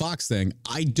back to the Fox thing,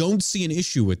 I don't see an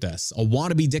issue with this. A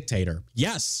wannabe dictator.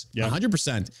 Yes, Yeah.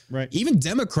 100%. Right. Even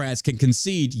Democrats can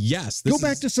concede, yes. Go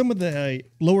back to some of the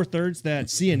lower thirds that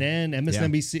CNN,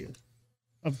 MSNBC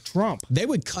of Trump. They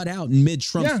would cut out in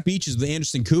mid-Trump Yeah. speeches with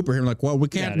Anderson Cooper here, like, well, we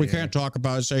Yeah, can't talk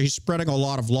about it. So he's spreading a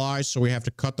lot of lies, so we have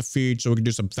to cut the feed so we can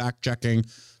do some fact checking.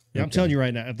 Yeah, I'm telling you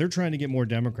right now, if they're trying to get more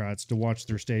Democrats to watch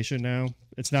their station now,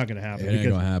 it's not going to happen. It ain't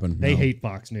because gonna happen, They no. hate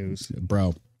Fox News.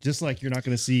 Bro. Just like you're not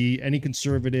going to see any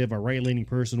conservative or right-leaning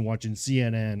person watching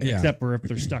CNN, Yeah. except for if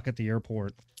they're stuck at the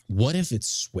airport. What if it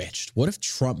switched? What if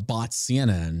Trump bought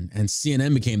CNN and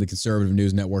CNN became the conservative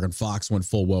news network and Fox went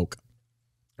full woke?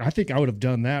 I think I would have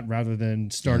done that rather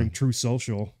than starting True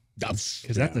Social, because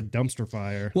that's a dumpster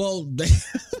fire. Well,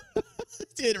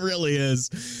 it really is.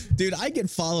 Dude, I get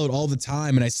followed all the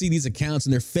time and I see these accounts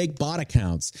and they're fake bot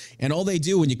accounts. And all they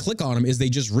do when you click on them is they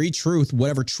just retruth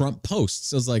whatever Trump posts.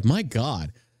 So it's like, my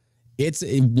God.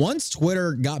 Once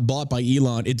Twitter got bought by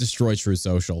Elon, it destroyed True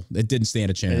Social. It didn't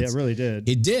stand a chance. It really did.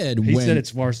 It did. He when said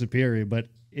it's far superior, but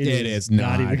it is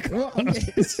not. even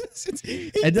close.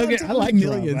 And don't get, I like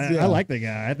millions. Trump. I like the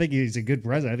guy. I think he's a good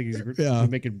president. I think he's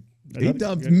making. He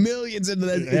dumped millions into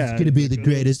that. Yeah. It's going to be the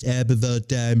greatest app of all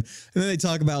time. And then they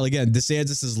talk about, again,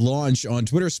 DeSantis' launch on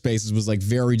Twitter Spaces was like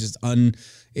very just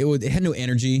it had no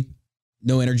energy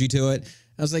to it.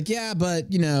 I was like, yeah,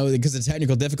 but, you know, because of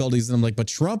technical difficulties. And I'm like, but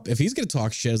Trump, if he's going to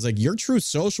talk shit, it's like your True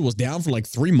Social was down for like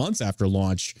 3 months after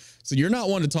launch. So you're not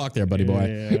one to talk there, buddy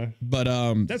boy. Yeah. But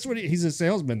That's what he's a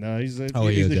salesman, though. He's a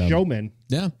yeah. showman.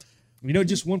 yeah. You know,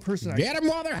 just one person. Get them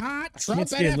while they're hot. Trump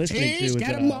stand listening to NFTs. is,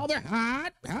 Get them while they're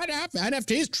hot. Hot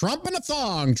NFTs. Trump in a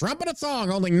thong. Trump in a thong.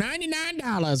 Only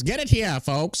 $99. Get it here,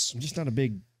 folks. I'm just not a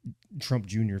big Trump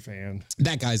Jr. fan.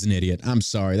 That guy's an idiot. I'm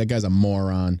sorry. That guy's a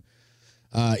moron.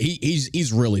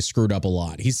 He's really screwed up a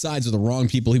lot. He sides with the wrong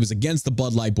people. He was against the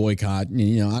Bud Light boycott.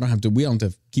 You know, we don't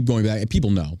have to keep going back.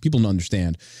 People know. People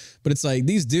understand. But it's like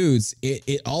these dudes,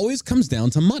 it always comes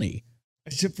down to money.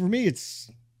 Except for me,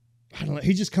 I don't know.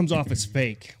 He just comes off as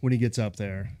fake when he gets up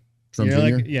there. Trump You know,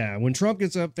 Jr.? like, yeah, when Trump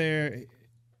gets up there,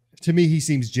 to me, he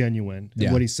seems genuine in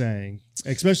Yeah. what he's saying.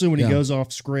 Especially when he Yeah. goes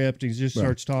off script, he just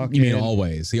starts talking. You mean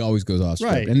always? He always goes off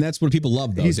script. Right. And that's what people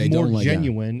love, though. He's They more don't like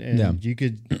genuine, and Yeah. you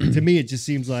could. To me, it just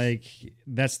seems like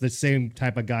that's the same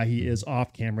type of guy he is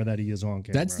off camera that he is on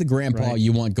camera. That's the grandpa right?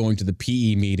 you want going to the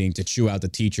PE meeting to chew out the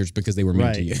teachers because they were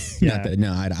mean to Right. you. Yeah. Not that,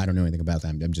 no, I don't know anything about that.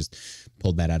 I'm just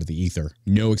pulled that out of the ether.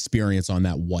 No experience on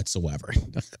that whatsoever.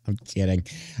 I'm kidding.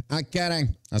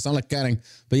 That's only kidding.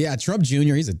 But yeah, Trump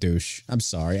Jr., he's a douche. I'm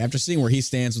sorry. After seeing where he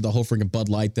stands with the whole freaking Bud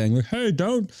Light thing, like, hey,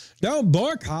 don't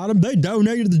boycott them. They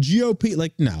donated to the GOP.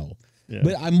 Like, no. Yeah.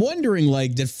 But I'm wondering,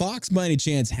 like, did Fox by any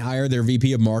chance hire their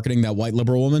VP of marketing, that white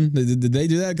liberal woman? Did they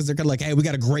do that? Because they're kind of like, hey, we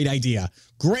got a great idea.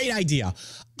 Great idea.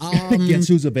 Guess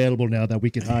who's available now that we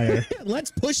can hire?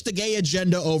 Let's push the gay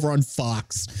agenda over on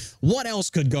Fox. What else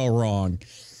could go wrong?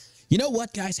 You know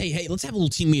what, guys? Hey, let's have a little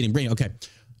team meeting. Okay.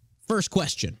 First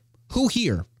question. Who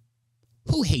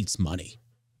hates money?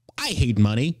 I hate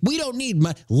money. We don't need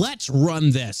money. Let's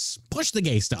run this. Push the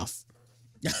gay stuff.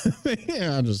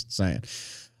 Yeah, I'm just saying.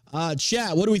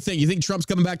 Chat, what do we think? You think Trump's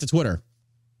coming back to Twitter?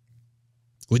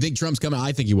 We think Trump's coming.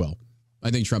 I think he will. I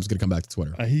think Trump's going to come back to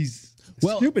Twitter. He's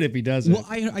stupid if he doesn't. Well,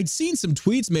 I'd seen some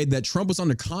tweets made that Trump was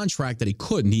under contract that he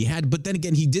couldn't. But then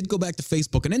again, he did go back to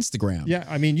Facebook and Instagram. Yeah,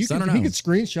 I mean, he could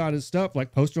screenshot his stuff,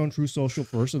 like post it on True Social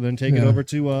first, and then take it over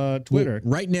to Twitter.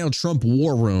 Well, right now, Trump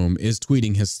War Room is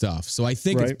tweeting his stuff, so I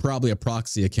think it's probably a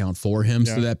proxy account for him.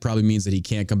 Yeah. So that probably means that he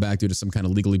can't come back due to some kind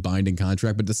of legally binding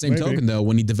contract. But at the same token, though,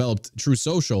 when he developed True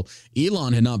Social,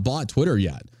 Elon had not bought Twitter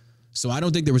yet, so I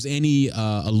don't think there was any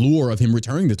allure of him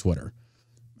returning to Twitter.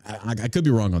 I could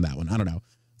be wrong on that one. I don't know.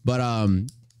 But,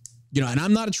 and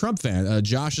I'm not a Trump fan.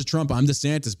 Josh is Trump. I'm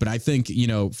DeSantis. But I think,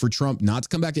 for Trump not to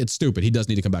come back, it's stupid. He does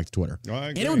need to come back to Twitter.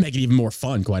 And it would make it even more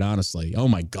fun, quite honestly. Oh,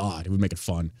 my God. It would make it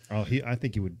fun. Oh, I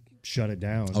think he would shut it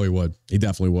down. Oh, he would. He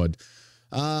definitely would.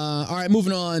 All right,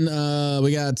 moving on.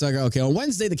 We got, on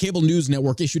Wednesday, the cable news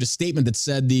network issued a statement that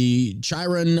said the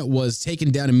Chyron was taken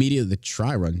down immediately. The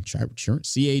Chyron?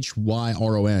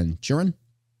 C-H-Y-R-O-N. Chyron?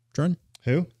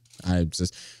 Who?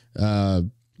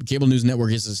 Cable News Network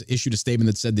has issued a statement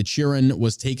that said the Chyron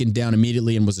was taken down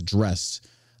immediately and was addressed.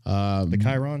 The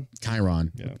Chiron?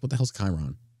 Chiron. Yeah. What the hell's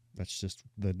Chiron? That's just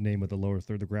the name of the lower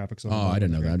third, the graphics on. Oh, I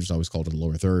didn't know that. I just always called it the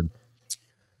lower third.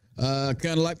 Kind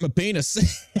of like my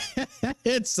penis.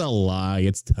 It's a lie.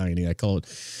 It's tiny. I call it,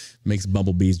 makes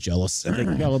bumblebees jealous. They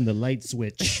call him the light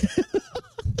switch.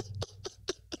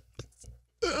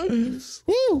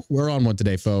 Woo, we're on one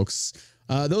today, folks.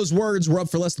 Those words were up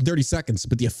for less than 30 seconds,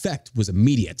 but the effect was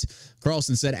immediate.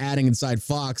 Carlson said, adding inside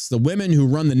Fox, the women who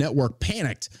run the network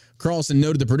panicked. Carlson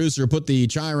noted the producer who put the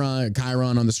Chiron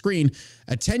on the screen.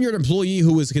 A tenured employee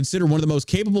who was considered one of the most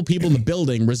capable people in the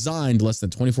building resigned less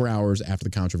than 24 hours after the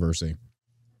controversy.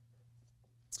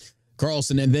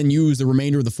 Carlson and then used the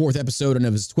remainder of the fourth episode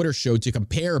of his Twitter show to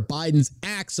compare Biden's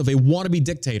acts of a wannabe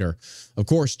dictator. Of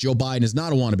course, Joe Biden is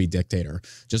not a wannabe dictator.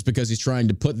 Just because he's trying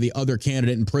to put the other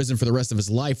candidate in prison for the rest of his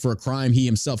life for a crime he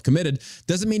himself committed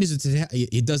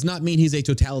it does not mean he's a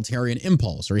totalitarian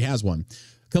impulse or he has one.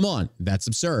 Come on, that's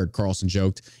absurd, Carlson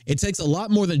joked. It takes a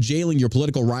lot more than jailing your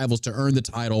political rivals to earn the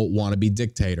title wannabe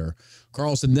dictator.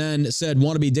 Carlson then said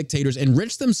wannabe dictators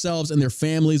enrich themselves and their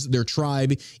families, their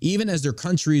tribe, even as their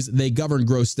countries they govern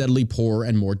grow steadily poorer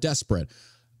and more desperate.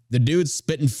 The dude's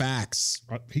spitting facts.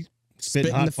 He's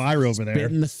spitting hot fire over there.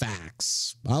 Spitting the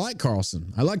facts. I like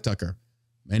Carlson. I like Tucker.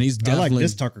 And he's definitely... I like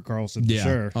this Tucker Carlson for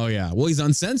sure. Oh, yeah. Well, he's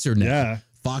uncensored now. Yeah.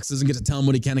 Fox doesn't get to tell him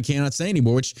what he can and cannot say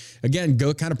anymore, which, again,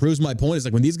 kind of proves my point. Is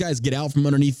like when these guys get out from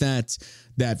underneath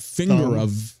that finger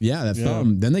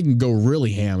thumb, then they can go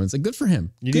really ham. It's like, good for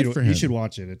him. Good for him. You should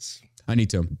watch it. I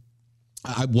need to.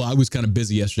 I was kind of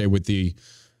busy yesterday with the...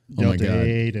 Oh my God.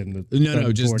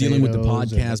 And just dealing with the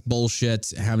podcast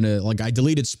bullshit, having to, I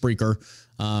deleted Spreaker,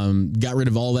 got rid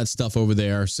of all that stuff over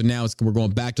there. So now we're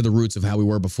going back to the roots of how we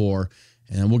were before.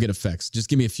 And we'll get it fixed. Just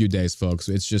give me a few days, folks.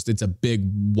 It's a big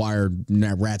wired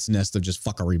rat's nest of just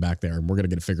fuckery back there. And we're going to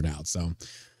get it figured out. So,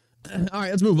 all right,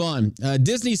 let's move on.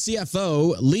 Disney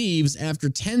CFO leaves after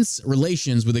tense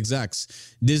relations with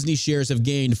execs. Disney shares have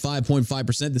gained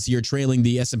 5.5% this year, trailing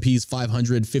the S&P's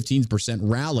 500 15%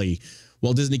 rally.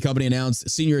 While Disney Company announced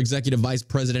Senior Executive Vice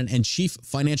President and Chief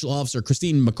Financial Officer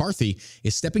Christine McCarthy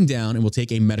is stepping down and will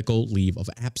take a medical leave of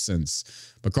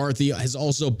absence. McCarthy has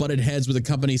also butted heads with the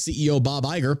company's CEO Bob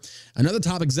Iger and other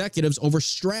top executives over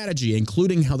strategy,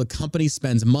 including how the company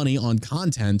spends money on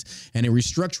content and a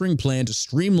restructuring plan to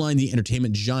streamline the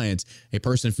entertainment giant. A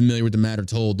person familiar with the matter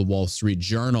told the Wall Street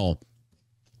Journal.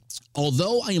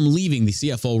 Although I am leaving the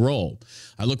CFO role,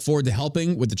 I look forward to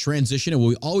helping with the transition and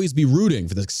will always be rooting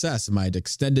for the success of my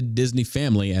extended Disney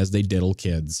family as they diddle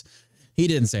kids. He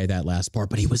didn't say that last part,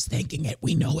 but he was thinking it.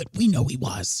 We know it. We know he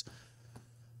was.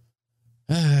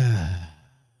 I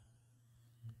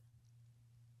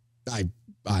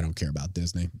don't care about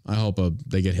Disney. I hope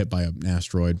they get hit by an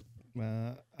asteroid.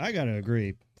 I gotta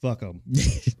agree. Fuck them.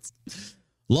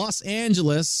 Los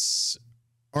Angeles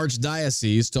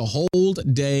Archdiocese to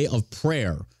hold day of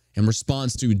prayer in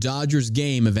response to Dodgers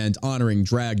game event honoring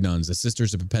drag nuns, the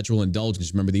Sisters of Perpetual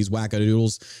Indulgence. Remember these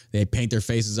wackadoodles? They paint their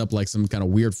faces up like some kind of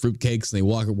weird fruitcakes and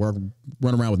they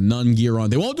run around with nun gear on.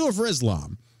 They won't do it for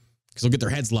Islam because they'll get their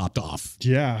heads lopped off.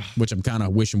 Yeah. Which I'm kind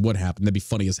of wishing would happen. That'd be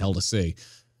funny as hell to see.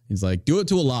 He's like, do it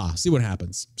to Allah. See what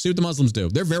happens. See what the Muslims do.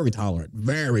 They're very tolerant.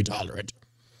 Very tolerant.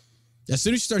 As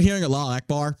soon as you start hearing Allah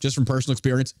Akbar, just from personal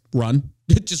experience, run.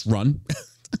 Just run.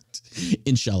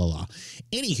 Inshallah.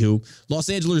 Anywho, Los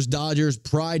Angeles Dodgers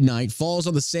Pride Night falls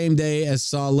on the same day as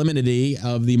Solemnity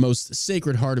of the Most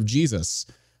Sacred Heart of Jesus.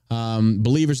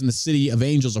 Believers in the City of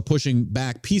Angels are pushing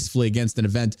back peacefully against an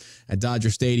event at Dodger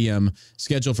Stadium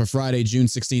scheduled for Friday, June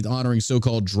 16th, honoring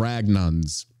so-called drag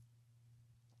nuns.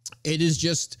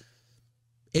 It's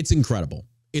incredible.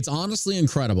 It's honestly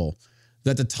incredible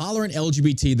that the tolerant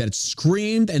LGBT that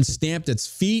screamed and stamped its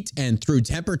feet and threw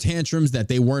temper tantrums that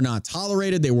they were not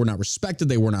tolerated, they were not respected,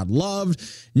 they were not loved.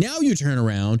 Now you turn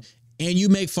around and you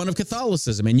make fun of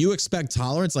Catholicism and you expect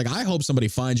tolerance. Like, I hope somebody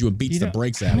finds you and beats the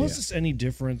brakes out of you. How is this any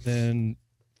different than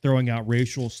throwing out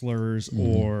racial slurs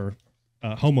or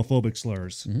homophobic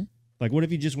slurs? Like, what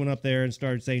if you just went up there and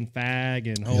started saying fag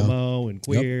and homo and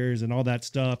queers and all that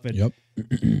stuff? And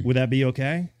would that be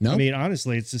okay? No. I mean,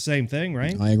 honestly, it's the same thing,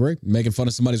 right? I agree. Making fun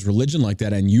of somebody's religion like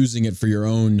that and using it for your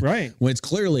own. Right. When it's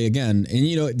clearly, again, and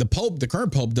you know, the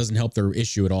current Pope doesn't help their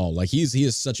issue at all. Like, he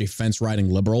is such a fence-riding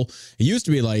liberal. He used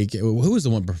to be like, who was the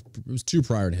one? It was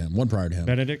one prior to him.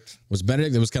 Benedict? Was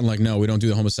Benedict? It was kind of like, no, we don't do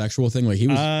the homosexual thing. Like, he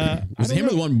was, was it him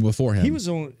or the one before him? It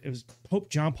was Pope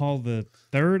John Paul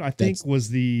III, I think, was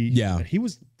the, he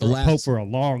was the last Pope for a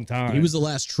long time. He was the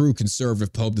last true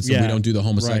conservative Pope that said we don't do the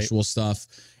homosexual stuff.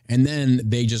 And then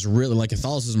they just really, like,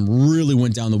 Catholicism really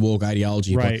went down the woke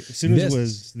ideology. Right. As soon as it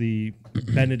was the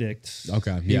Benedict,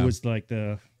 he was like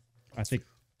I think,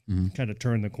 kind of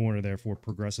turned the corner there for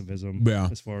progressivism. Yeah.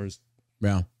 As far as.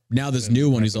 Yeah. Now this new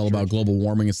one, he's all about global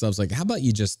warming and stuff. It's like, how about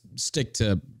you just stick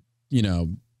to, you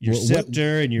know, your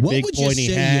scepter and your big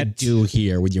pointy hat. What do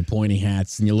here with your pointy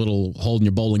hats and your little holding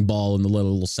your bowling ball and the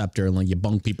little scepter and like you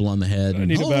bunk people on the head? I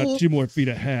need about 2 more feet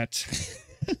of hat.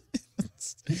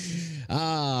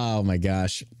 Oh my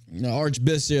gosh.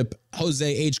 Archbishop Jose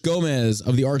H. Gomez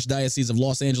of the Archdiocese of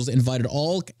Los Angeles invited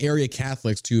all area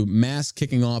Catholics to mass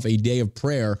kicking off a day of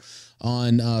prayer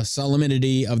on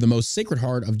Solemnity of the Most Sacred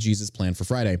Heart of Jesus planned for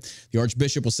Friday. The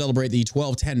Archbishop will celebrate the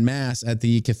 12:10 Mass at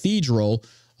the Cathedral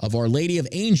of Our Lady of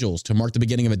Angels to mark the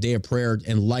beginning of a day of prayer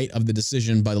in light of the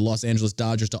decision by the Los Angeles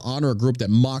Dodgers to honor a group that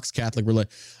mocks Catholic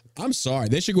religion. I'm sorry.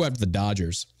 They should go after the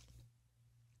Dodgers.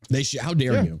 They should. How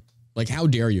dare you? Like, how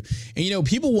dare you? And, you know,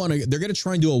 people they're going to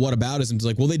try and do a whataboutism. It's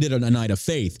like, well, they did a night of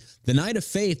faith. The night of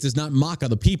faith does not mock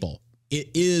other people.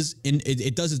 It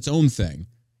does its own thing.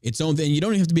 Its own thing. You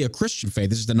don't even have to be a Christian faith.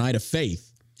 This is the night of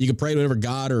faith. You can pray to whatever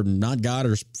God or not God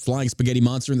or flying spaghetti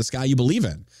monster in the sky you believe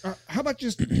in. How about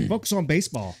just focus on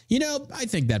baseball? You know, I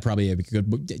think that probably would be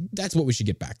good. That's what we should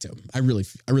get back to. I really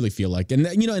feel like. And,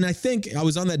 you know, and I think I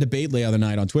was on that debate the other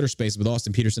night on Twitter Space with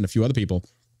Austin Peterson and a few other people,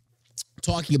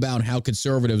 talking about how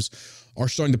conservatives are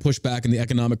starting to push back in the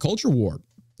economic culture war.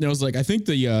 And I was like, I think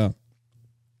the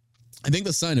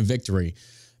sign of victory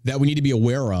that we need to be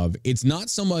aware of, it's not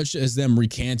so much as them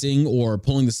recanting or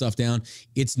pulling the stuff down.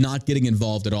 It's not getting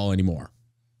involved at all anymore.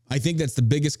 I think that's the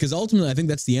biggest, because ultimately I think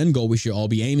that's the end goal we should all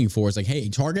be aiming for. It's like, hey,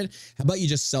 Target, how about you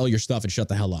just sell your stuff and shut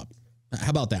the hell up? How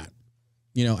about that?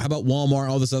 You know, how about Walmart,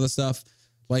 all this other stuff?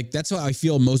 Like, that's how I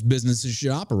feel most businesses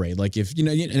should operate. Like, if, you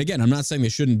know, and again, I'm not saying they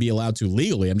shouldn't be allowed to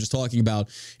legally. I'm just talking about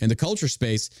in the culture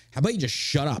space. How about you just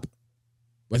shut up?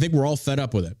 I think we're all fed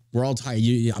up with it. We're all tired.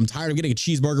 I'm tired of getting a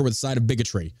cheeseburger with a side of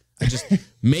bigotry. I just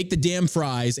make the damn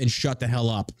fries and shut the hell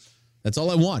up. That's all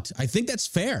I want. I think that's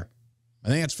fair.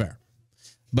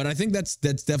 But I think that's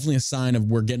definitely a sign of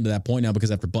we're getting to that point now,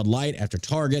 because after Bud Light, after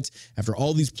Target, after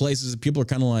all these places, people are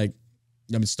kind of like,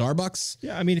 I mean, Starbucks.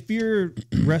 Yeah, I mean, if your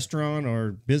restaurant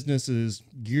or business is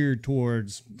geared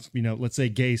towards, you know, let's say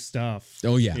gay stuff.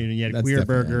 Oh yeah, and you had a queer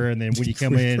burger, and then when you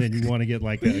come in and you want to get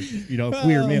like a, you know,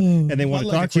 queer meal, and they want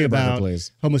to talk to you about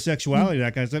homosexuality,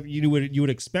 that kind of stuff, you would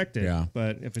expect it. Yeah.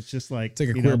 But if it's just like, take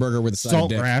a queer burger with a side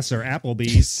Saltgrass or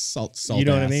Applebee's, salt, you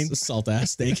know what I mean? Salt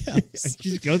ass steakhouse.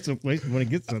 Just go someplace you want to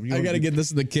get some. I got to get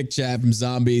this in the kick chat from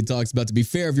Zombie. He talks about, to be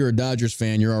fair, if you're a Dodgers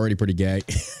fan, you're already pretty gay.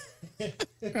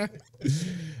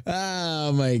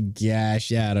 Oh my gosh.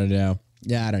 Yeah, I don't know.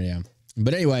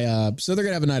 But anyway, so they're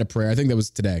gonna have a night of prayer. I think that was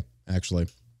today, actually.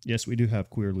 Yes, we do have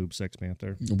Queer Lube Sex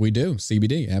Panther. We do.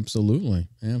 CBD. Absolutely.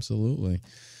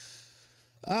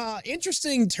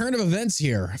 Interesting turn of events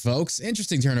here, folks.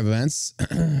 Interesting turn of events.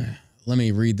 Let me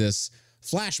read this.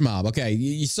 Flash mob. Okay,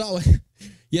 you saw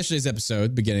yesterday's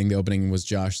episode, beginning, the opening was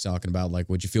Josh talking about, like,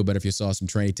 would you feel better if you saw some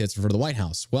tranny tits in front of the White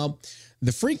House? Well, the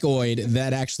freakoid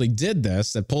that actually did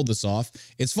this, that pulled this off,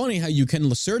 it's funny how you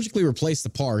can surgically replace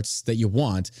the parts that you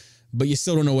want, but you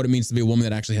still don't know what it means to be a woman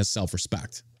that actually has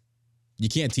self-respect. You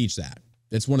can't teach that.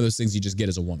 It's one of those things you just get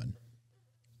as a woman.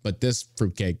 But this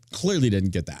fruitcake clearly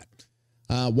didn't get that.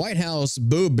 White House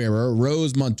boob bearer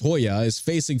Rose Montoya is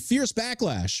facing fierce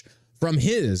backlash from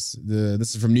this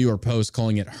is from New York Post,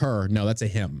 calling it her. No, that's a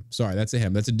him. Sorry, that's a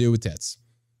him. That's a dude with tits.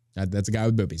 That's a guy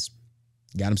with boobies.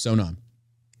 Got him sewn on.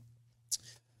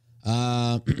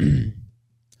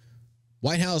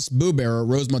 White House boo bearer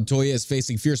Rose Montoya is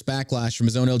facing fierce backlash from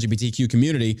his own LGBTQ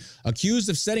community, accused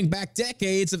of setting back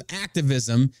decades of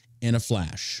activism in a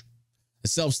flash. The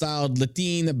self-styled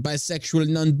Latin, bisexual,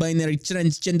 non-binary,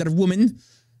 transgender woman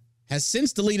has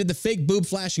since deleted the fake boob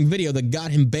flashing video that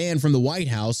got him banned from the White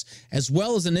House, as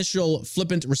well as initial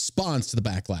flippant response to the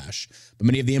backlash. But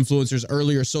many of the influencers'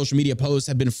 earlier social media posts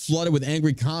have been flooded with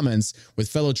angry comments, with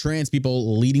fellow trans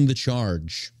people leading the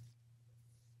charge.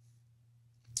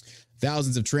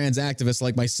 Thousands of trans activists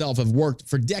like myself have worked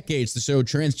for decades to show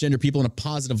transgender people in a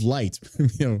positive light.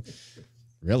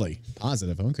 Really?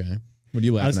 Positive? Okay. What are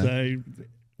you laughing at?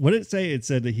 What did it say? It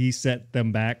said that he set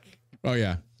them back. Oh,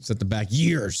 yeah. Set them back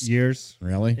years.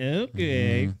 Really?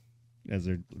 Okay. Mm-hmm. As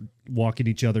they're walking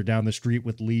each other down the street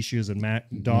with leashes and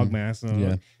dog masks on.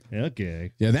 Yeah.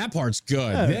 Okay. Yeah, that part's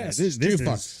good. This is too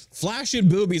far. Flashing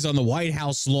boobies on the White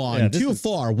House lawn. Yeah, too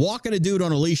far. Walking a dude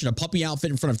on a leash in a puppy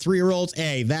outfit in front of 3-year-olds.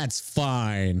 Hey, that's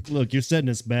fine. Look, you're setting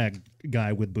us back,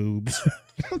 guy with boobs.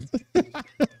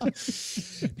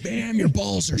 Bam, your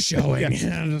balls are showing.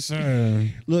 Yeah.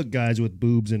 Look, guys with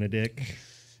boobs and a dick.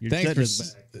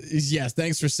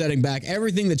 Thanks for setting back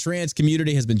everything the trans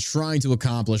community has been trying to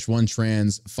accomplish, one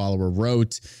trans follower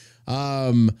wrote.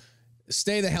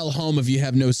 Stay the hell home if you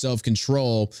have no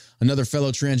self-control. Another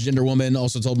fellow transgender woman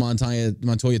also told Montoya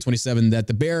 27 that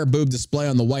the bare boob display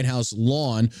on the White House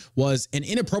lawn was an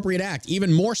inappropriate act,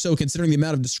 even more so considering the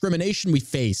amount of discrimination we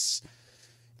face.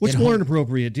 What's more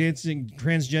inappropriate,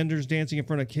 transgenders dancing in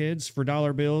front of kids for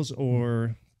dollar bills,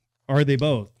 or are they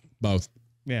both? Both.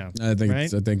 Yeah, I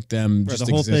think them just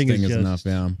the whole existing thing is enough.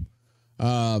 Yeah,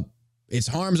 it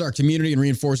harms our community and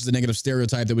reinforces the negative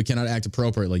stereotype that we cannot act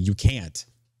appropriately. You can't.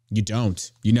 You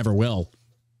don't. You never will.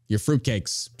 You're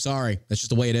fruitcakes. Sorry, that's just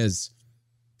the way it is.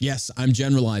 Yes, I'm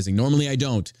generalizing. Normally I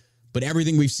don't, but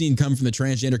everything we've seen come from the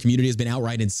transgender community has been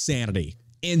outright insanity.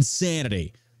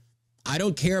 Insanity. I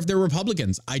don't care if they're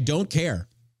Republicans. I don't care.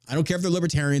 I don't care if they're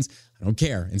libertarians. I don't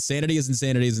care. Insanity is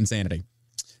insanity is insanity.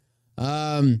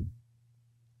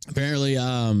 Apparently,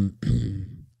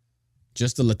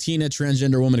 just a Latina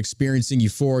transgender woman experiencing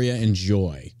euphoria and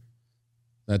joy.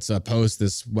 That's a post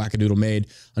this wackadoodle made.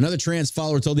 Another trans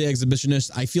follower told the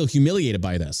exhibitionist, "I feel humiliated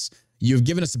by this. You've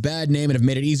given us a bad name and have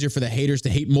made it easier for the haters to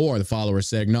hate more," the follower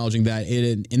said, acknowledging that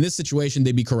in this situation,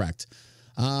 they'd be correct.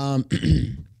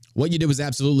 What you did was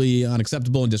absolutely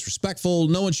unacceptable and disrespectful.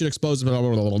 No one should expose a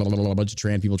bunch of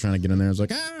trans people trying to get in there. It's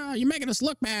like, you're making us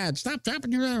look bad. Stop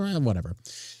dropping your whatever.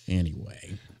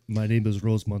 Anyway. My name is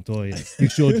Rose Montoya. You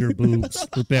showed your boobs.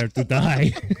 Prepare to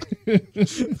die.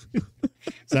 Is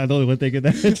that the only one thinking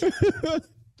that?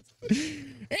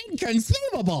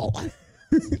 Inconceivable.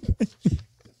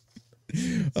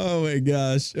 Oh my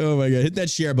gosh. Oh my God. Hit that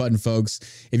share button, folks.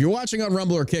 If you're watching on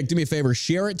Rumble or Kick, do me a favor,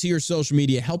 share it to your social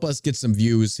media. Help us get some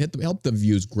views. Help the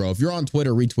views grow. If you're on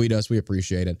Twitter, retweet us. We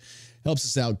appreciate it. Helps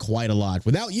us out quite a lot.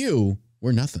 Without you,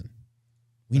 we're nothing.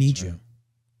 We need you.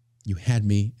 You had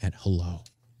me at hello.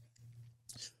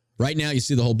 Right now, you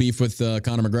see the whole beef with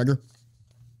Conor McGregor.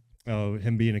 Oh,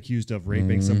 him being accused of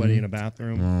raping somebody in a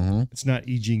bathroom. It's not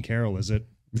E. Jean Carroll, is it?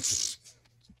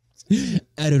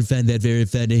 I don't find that very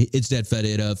funny. It's not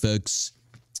funny at all, folks.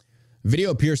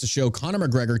 Video appears to show Conor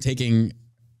McGregor taking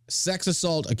sex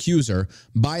assault accuser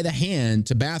by the hand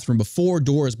to bathroom before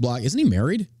doors blocked. Isn't he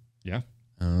married? Yeah.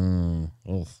 Oh.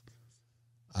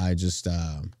 I just,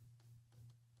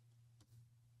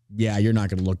 yeah, you're not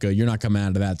going to look good. You're not coming out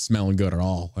of that smelling good at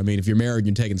all. I mean, if you're married,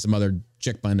 you're taking some other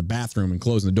chick behind the bathroom and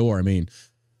closing the door. I mean,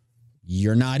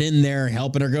 you're not in there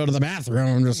helping her go to the bathroom.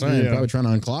 I'm just saying, probably trying to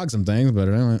unclog some things. But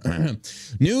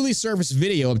newly surfaced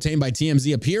video obtained by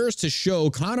TMZ appears to show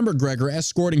Conor McGregor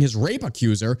escorting his rape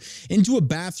accuser into a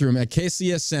bathroom at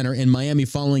KCS Center in Miami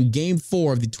following Game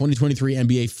 4 of the 2023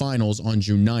 NBA Finals on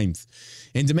June 9th.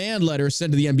 In demand letters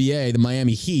sent to the NBA, the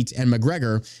Miami Heat, and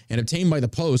McGregor, and obtained by the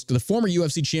Post, the former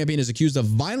UFC champion is accused of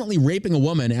violently raping a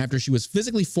woman after she was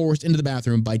physically forced into the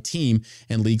bathroom by team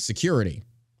and league security.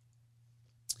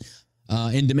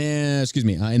 In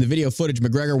the video footage,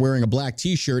 McGregor, wearing a black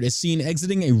t-shirt, is seen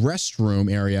exiting a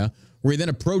restroom area where he then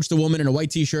approached a woman in a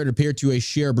white t-shirt and appeared to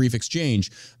share a brief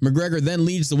exchange. McGregor then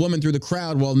leads the woman through the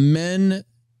crowd while men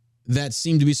that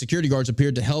seemed to be security guards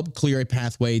appeared to help clear a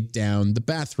pathway down the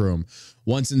bathroom.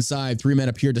 Once inside, 3 men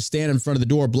appeared to stand in front of the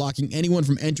door, blocking anyone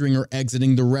from entering or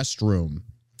exiting the restroom.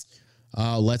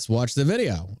 Let's watch the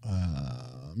video.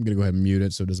 I'm going to go ahead and mute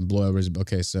it so it doesn't blow over.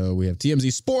 Okay, so we have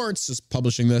TMZ Sports is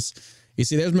publishing this. You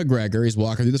see, there's McGregor. He's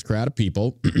walking through this crowd of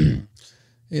people.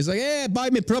 He's like, hey, buy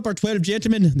me proper 12,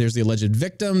 gentlemen. There's the alleged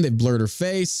victim. They've blurred her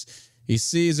face. He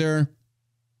sees her.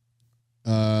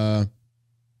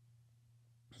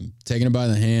 Taking her by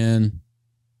the hand.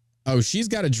 Oh, she's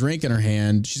got a drink in her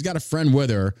hand. She's got a friend with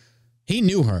her. He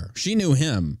knew her. She knew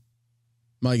him.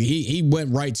 Like, he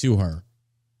went right to her.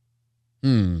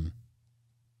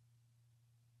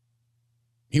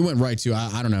 He went right to,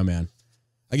 I don't know, man.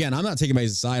 Again, I'm not taking my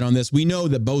side on this. We know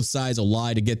that both sides will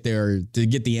lie to get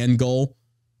the end goal.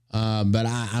 But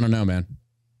I don't know, man.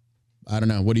 I don't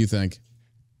know. What do you think?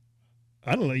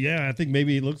 I don't know. Yeah, I think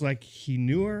maybe it looked like he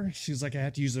knew her. She was like, I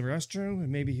had to use the restroom. And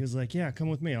maybe he was like, yeah, come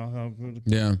with me.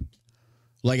 Yeah.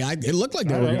 Like, it looked like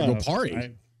they were going to go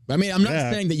party. I mean, I'm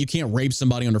not saying that you can't rape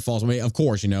somebody under false. I mean, of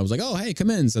course, it was like, oh, hey,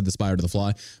 come in, said the spider to the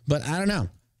fly. But I don't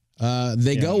know.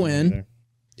 They go in.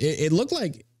 It looked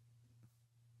like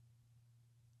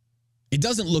it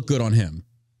doesn't look good on him.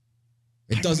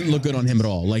 It doesn't look good on him at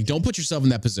all. Like, don't put yourself in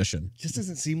that position. It just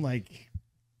doesn't seem like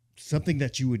something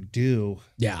that you would do.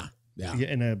 Yeah.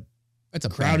 In it's a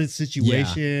crowded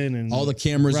situation, and all the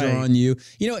cameras are on you.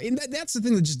 And that's the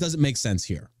thing that just doesn't make sense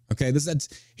here. Okay,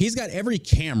 he's got every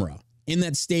camera in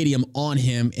that stadium on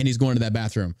him, and he's going to that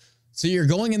bathroom. So you're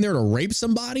going in there to rape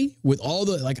somebody with all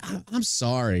the, like, I'm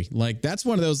sorry. Like, that's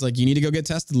one of those, like, you need to go get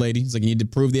tested, lady. It's like, you need to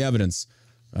prove the evidence.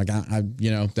 Like, that'd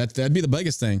be the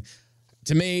biggest thing.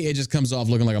 To me, it just comes off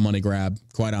looking like a money grab,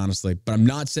 quite honestly. But I'm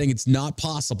not saying it's not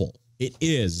possible. It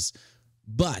is.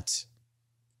 But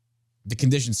the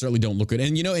conditions certainly don't look good.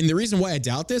 And, and the reason why I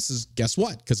doubt this is, guess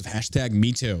what? Because of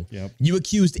 #MeToo. Yep. You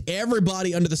accused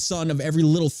everybody under the sun of every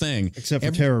little thing. Except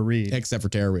for Tara Reid.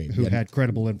 Who had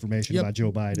credible information about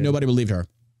Joe Biden. Nobody believed her.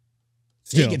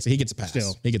 Still. He gets a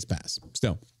pass. He gets a pass.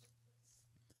 Still.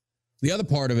 The other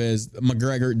part of it is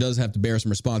McGregor does have to bear some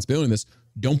responsibility in this.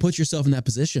 Don't put yourself in that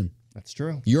position. That's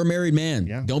true. You're a married man.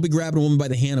 Yeah. Don't be grabbing a woman by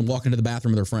the hand and walking to the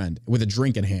bathroom with her friend with a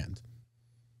drink in hand.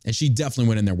 And she definitely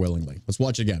went in there willingly. Let's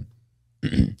watch again.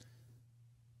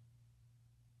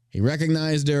 He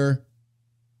recognized her,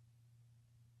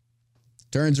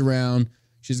 turns around.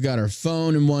 She's got her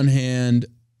phone in one hand,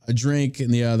 a drink in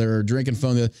the other, drink and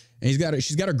phone in the other, and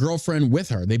she's got her girlfriend with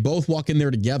her. They both walk in there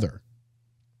together.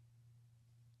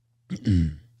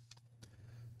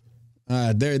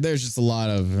 There's just a lot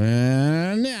of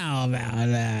now about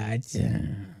that. I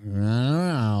don't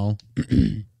know.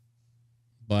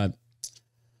 But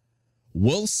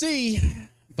we'll see.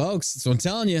 Folks, so I'm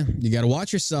telling you, you got to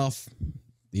watch yourself.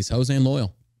 These hoes ain't loyal.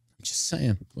 I'm just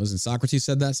saying. Wasn't Socrates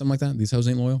said that? Something like that? These hoes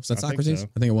ain't loyal? Was that Socrates? So.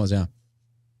 I think it was, yeah. I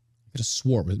could have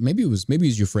swore. Maybe it was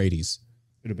Euphrates.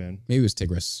 Could have been. Maybe it was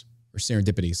Tigris or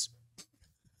Serendipities.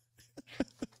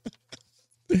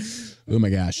 Oh my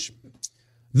gosh.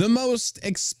 The most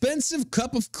expensive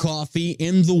cup of coffee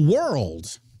in the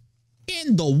world.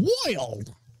 In the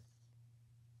world.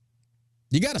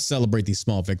 You got to celebrate these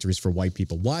small victories for white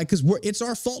people. Why? Because it's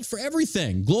our fault for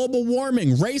everything. Global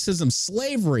warming, racism,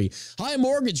 slavery, high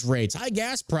mortgage rates, high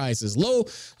gas prices, low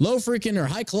freaking or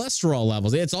high cholesterol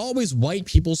levels. It's always white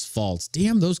people's faults.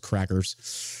 Damn those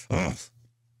crackers. Ugh.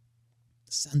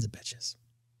 Sons of bitches.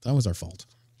 That was our fault.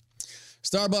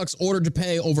 Starbucks ordered to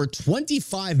pay over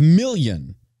 $25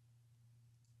 million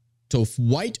to a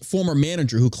white former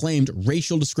manager who claimed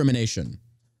racial discrimination.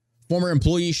 Former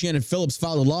employee Shannon Phillips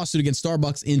filed a lawsuit against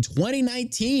Starbucks in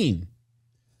 2019.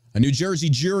 A New Jersey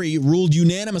jury ruled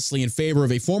unanimously in favor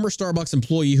of a former Starbucks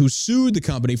employee who sued the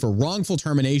company for wrongful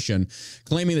termination,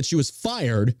 claiming that she was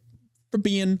fired for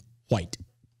being white.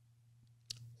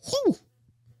 Whew.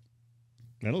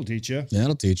 That'll teach you.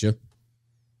 That'll teach you.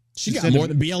 She got more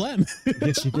than BLM.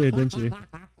 Yes, she did, didn't she?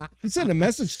 She sent a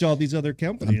message to all these other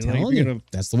companies. I'm telling you,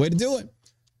 that's the way to do it.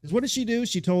 What did she do?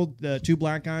 She told the two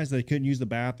black guys they couldn't use the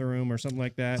bathroom or something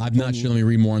like that. I'm not sure. Let me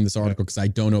read more on this article because I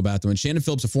don't know about them. And Shannon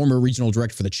Phillips, a former regional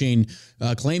director for the chain,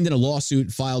 claimed in a lawsuit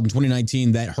filed in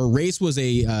 2019 that her race was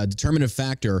a determinative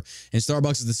factor in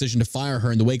Starbucks' decision to fire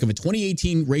her in the wake of a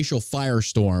 2018 racial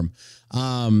firestorm.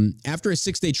 After a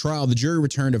 6-day trial, the jury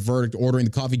returned a verdict ordering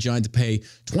the coffee giant to pay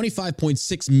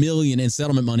 $25.6 million in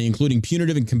settlement money, including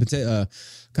punitive and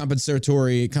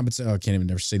compensatory. I can't even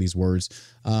never say these words.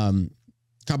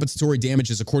 Compensatory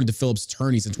damages, according to Phillips'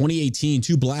 attorneys. In 2018,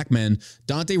 two black men,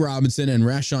 Dante Robinson and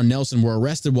Rashawn Nelson, were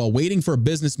arrested while waiting for a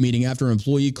business meeting after an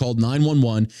employee called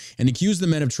 911 and accused the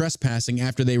men of trespassing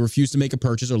after they refused to make a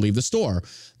purchase or leave the store.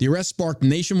 The arrest sparked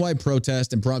nationwide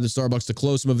protest and prompted Starbucks to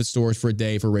close some of its stores for a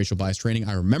day for racial bias training.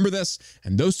 I remember this,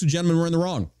 and those two gentlemen were in the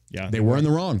wrong. Yeah, they were in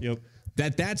the wrong. Yep.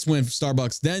 That's when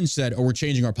Starbucks then said, oh, we're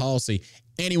changing our policy.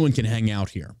 Anyone can hang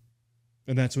out here.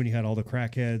 And that's when you had all the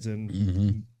crackheads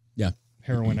and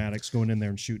heroin addicts going in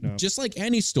there and shooting up. Just like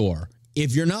any store,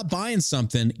 if you're not buying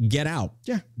something, get out.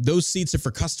 Yeah. Those seats are for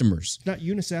customers. Not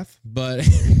UNICEF. But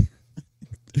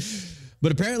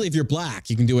apparently if you're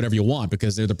black, you can do whatever you want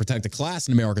because they're the protected class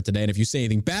in America today. And if you say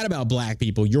anything bad about black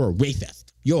people, you're a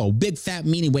racist. Yo, a big fat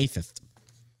meanie wafist.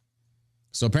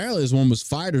 So apparently this woman was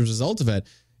fired as a result of it,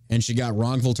 and she got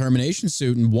wrongful termination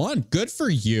suit and won. Good for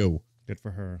you. Good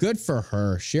for her. Good for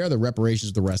her. Share the reparations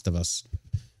with the rest of us.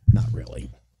 Not really.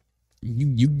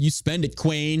 You spend it,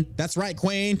 Queen. That's right,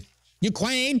 Queen. You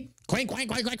Queen. Queen.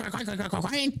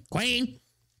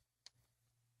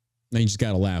 Now you just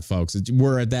gotta laugh, folks.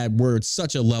 We're at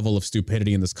such a level of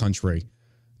stupidity in this country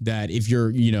that if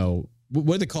you're, what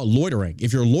do they call it? Loitering.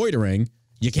 If you're loitering,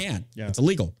 you can't. Yeah. It's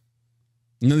illegal.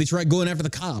 And then they try going after the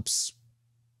cops.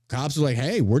 Cops are like,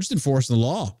 hey, we're just enforcing the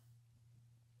law.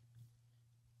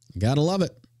 Gotta love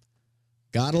it.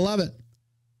 Gotta love it.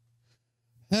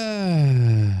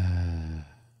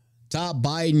 Top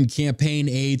Biden campaign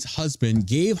aide's husband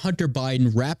gave Hunter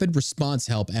Biden rapid response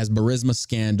help as Burisma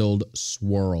scandal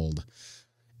swirled.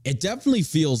 It definitely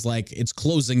feels like it's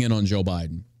closing in on Joe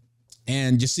Biden.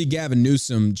 And you see Gavin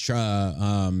Newsom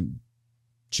challenged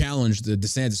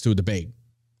DeSantis to a debate.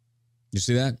 You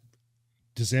see that?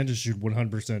 DeSantis should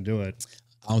 100% do it.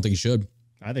 I don't think he should.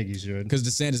 I think he should. Because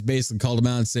DeSantis basically called him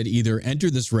out and said, either enter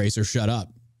this race or shut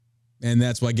up. And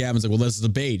that's why Gavin's like, well, let's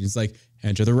debate. It's like,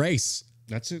 enter the race.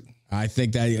 That's it. I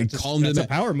think that's a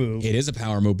power move. It is a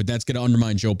power move, but that's going to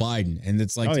undermine Joe Biden. And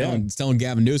it's like it's telling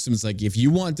Gavin Newsom, it's like, if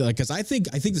you want to, because I think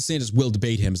DeSantis will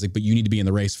debate him. It's like, but you need to be in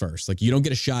the race first. Like, you don't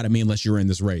get a shot at me unless you're in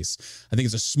this race. I think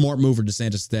it's a smart move for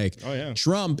DeSantis to take. Oh, yeah.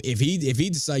 Trump, if he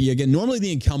decides, again, normally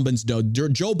the incumbents don't,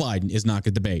 Joe Biden is not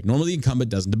going to debate. Normally the incumbent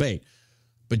doesn't debate.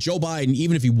 But Joe Biden,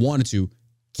 even if he wanted to,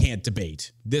 can't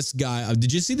debate. This guy,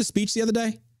 did you see the speech the other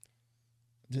day?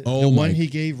 The one he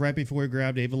gave right before he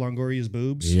grabbed Eva Longoria's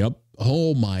boobs? Yep.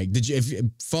 Oh my.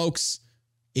 Folks,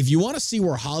 if you want to see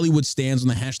where Hollywood stands on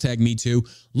the hashtag #MeToo,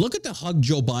 look at the hug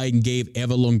Joe Biden gave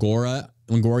Eva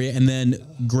Longoria and then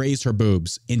grazed her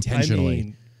boobs intentionally. I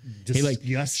mean,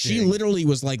 disgusting. She literally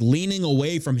was like leaning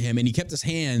away from him and he kept his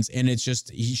hands and it's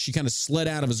just, she kind of slid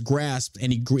out of his grasp and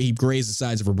he grazed the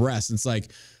sides of her breast. And it's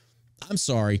like, I'm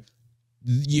sorry.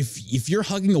 If you're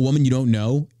hugging a woman you don't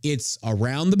know, it's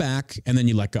around the back and then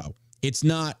you let go. It's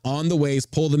not on the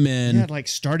waist, pull them in. Yeah, like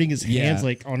starting his hands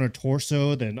like on her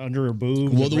torso, then under her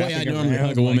boob. Well, the way I normally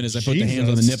hug a woman is I put the hands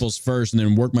on the nipples first and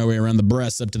then work my way around the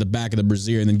breasts up to the back of the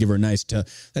brassiere and then give her a nice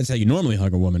That's how you normally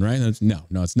hug a woman, right? No,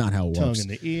 it's not how it works. Tongue in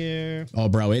the ear. Oh,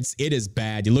 bro, it is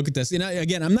bad. You look at this. And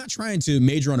again, I'm not trying to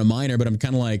major on a minor, but I'm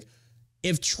kind of like,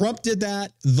 if Trump did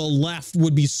that, the left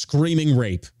would be screaming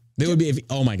rape. They would be,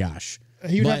 oh my gosh.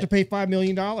 He would have to pay $5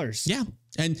 million. Yeah.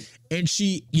 And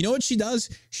she, you know what she does?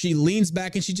 She leans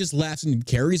back and she just laughs and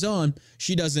carries on.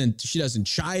 She doesn't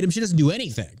chide him. She doesn't do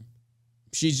anything.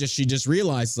 She just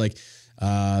realizes like,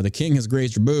 the king has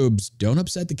grazed your boobs. Don't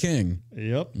upset the king.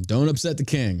 Yep. Don't upset the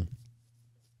king.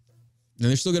 And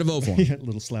they're still going to vote for him. A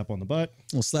little slap on the butt.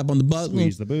 A little slap on the butt.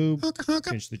 Squeeze the boob.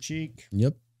 Pinch the cheek.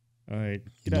 Yep. All right.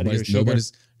 Get out of here, sugar.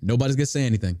 Nobody's going to say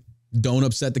anything. Don't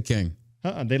upset the king.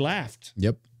 They laughed.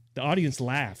 Yep. The audience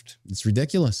laughed. It's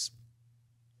ridiculous.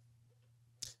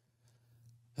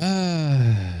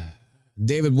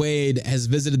 David Wade has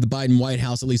visited the Biden White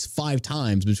House at least 5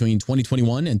 times between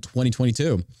 2021 and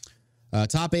 2022.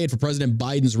 Top aide for President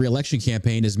Biden's reelection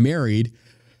campaign is married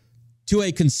to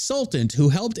a consultant who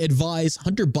helped advise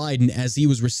Hunter Biden as he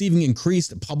was receiving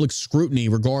increased public scrutiny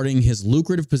regarding his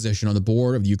lucrative position on the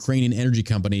board of the Ukrainian energy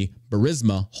company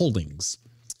Burisma Holdings.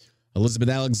 Elizabeth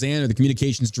Alexander, the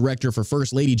communications director for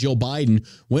First Lady Jill Biden,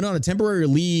 went on a temporary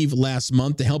leave last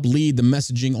month to help lead the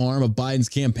messaging arm of Biden's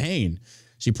campaign.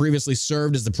 She previously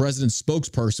served as the president's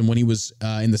spokesperson when he was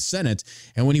in the Senate,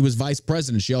 and when he was vice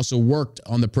president, she also worked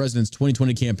on the president's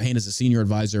 2020 campaign as a senior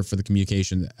advisor for the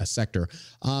communication sector.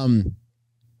 You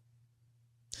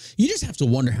just have to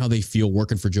wonder how they feel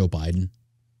working for Joe Biden.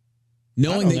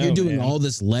 Knowing that you're doing all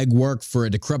this legwork for a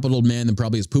decrepit old man that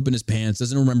probably is pooping his pants,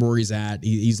 doesn't remember where he's at.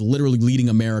 He's literally leading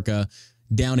America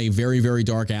down a very, very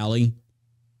dark alley.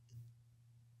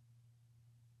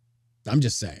 I'm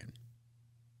just saying.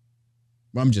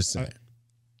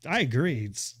 I agree.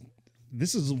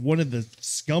 This is one of the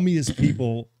scummiest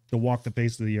people to walk the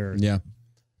face of the earth. Yeah.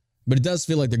 But it does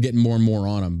feel like they're getting more and more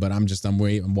on him. But I'm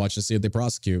waiting. I'm watching to see if they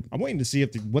prosecute. I'm waiting to see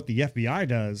what the FBI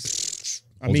does.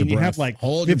 You have like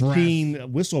 15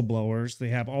 whistleblowers. They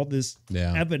have all this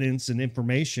evidence and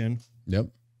information. Yep.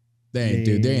 They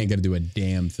ain't going to do a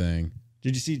damn thing.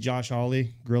 Did you see Josh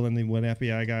Hawley grilling the one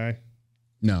FBI guy?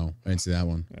 No, I didn't see that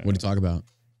one. What did he talk about?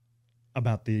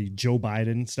 About the Joe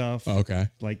Biden stuff. Oh, okay.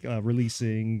 Like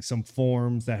releasing some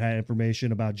forms that had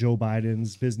information about Joe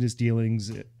Biden's business dealings.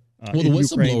 The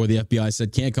whistleblower, the FBI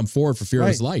said, can't come forward for fear of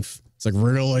his life. It's like,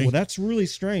 really? Well, that's really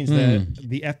strange that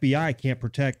the FBI can't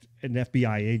protect an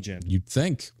FBI agent. You'd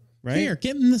think. right? Here,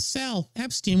 get him in the cell.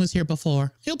 Epstein was here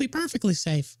before. He'll be perfectly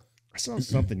safe. I saw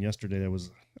something yesterday that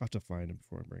was. I'll have to find it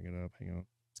before I bring it up. Hang on.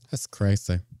 That's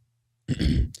crazy.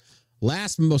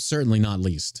 Last but most certainly not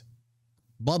least,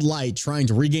 Bud Light trying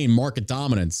to regain market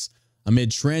dominance amid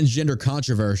transgender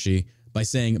controversy by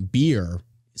saying beer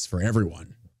is for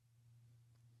everyone.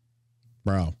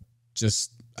 Bro,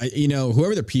 just,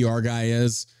 whoever the PR guy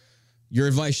is, your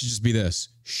advice should just be this: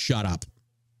 shut up.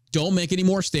 Don't make any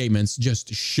more statements.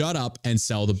 Just shut up and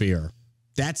sell the beer.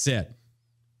 That's it.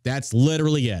 That's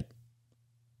literally it.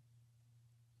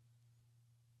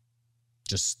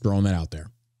 Just throwing that out there.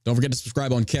 Don't forget to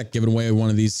subscribe on Kick, giving away one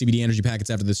of these CBD energy packets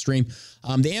after this stream.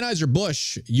 The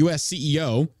Anheuser-Busch U.S.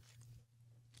 CEO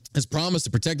has promised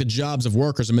to protect the jobs of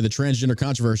workers amid the transgender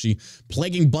controversy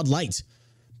plaguing Bud Light.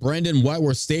 Brendan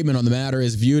Whitworth's statement on the matter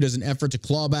is viewed as an effort to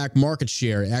claw back market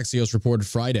share, Axios reported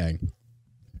Friday.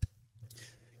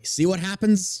 You see what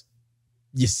happens?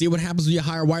 You see what happens when you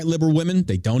hire white liberal women?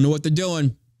 They don't know what they're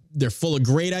doing. They're full of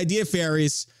great idea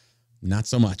fairies. Not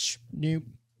so much. Nope.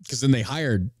 Because then they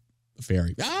hired a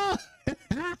fairy. I'm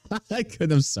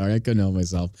sorry. I couldn't help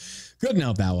myself. Couldn't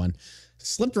help that one.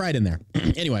 Slipped right in there.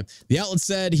 Anyway, the outlet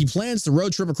said he plans to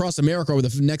road trip across America over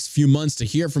the next few months to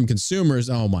hear from consumers.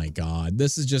 Oh my God.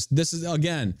 This is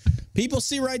again, people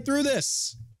see right through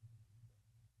this.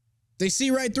 They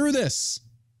see right through this.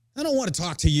 I don't want to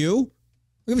talk to you.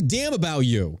 I give a damn about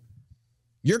you.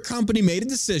 Your company made a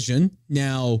decision.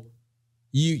 Now,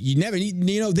 you never,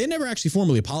 they never actually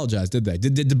formally apologized, did they?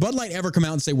 Did Bud Light ever come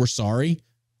out and say, we're sorry?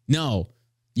 No.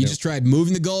 You just tried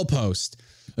moving the goalpost.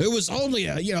 It was only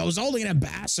an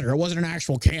ambassador. It wasn't an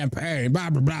actual campaign. Blah,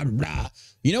 blah, blah, blah.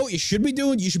 You know what you should be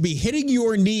doing? You should be hitting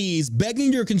your knees,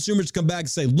 begging your consumers to come back and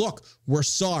say, look, we're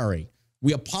sorry.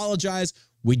 We apologize.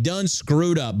 We done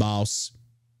screwed up, boss.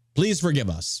 Please forgive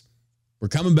us. We're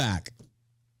coming back.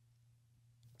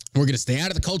 We're going to stay out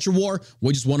of the culture war.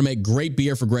 We just want to make great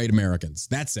beer for great Americans.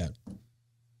 That's it.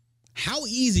 How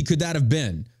easy could that have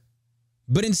been?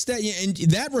 But instead, and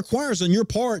that requires on your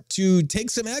part to take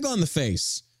some egg on the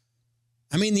face.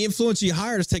 I mean, the influencer you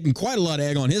hired is taking quite a lot of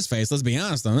egg on his face. Let's be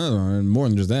honest on that one. More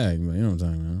than just egg, but you know what I'm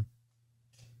talking about.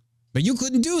 But you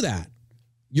couldn't do that.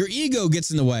 Your ego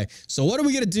gets in the way. So what are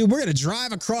we going to do? We're going to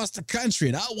drive across the country,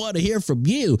 and I want to hear from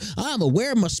you. I'm going to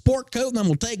wear my sport coat, and I'm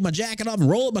going to take my jacket off and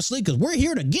roll up my sleeve because we're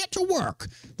here to get to work.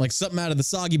 Like something out of the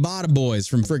Soggy Bottom Boys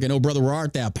from freaking Oh Brother Where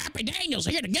Art Thou? Pappy Daniels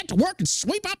here to get to work and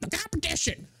sweep up the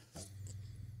competition.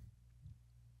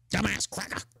 Dumbass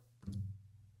cracker.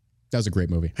 That was a great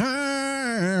movie.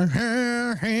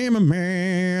 I am a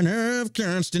man of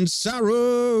constant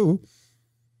sorrow.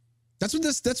 That's what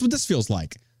this feels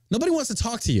like. Nobody wants to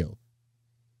talk to you.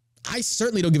 I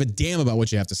certainly don't give a damn about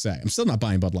what you have to say. I'm still not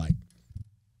buying Bud Light.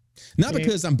 Not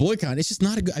because I'm boycotting. It's just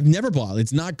not a good. I've never bought it.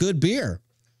 It's not good beer.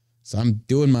 So I'm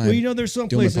doing my. Well, there's some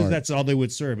places that's all they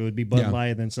would serve. It would be Bud Light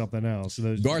and then something else.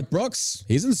 So Garth Brooks,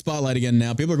 he's in the spotlight again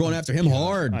now. People are going after him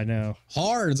hard. I know.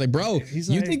 Hard. It's like, bro,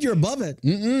 you think you're above it.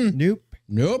 Mm-mm.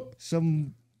 Nope.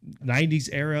 Some 90s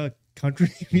era country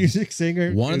music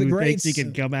singer. One of the greats. Thinks he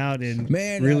can come out and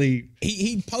really.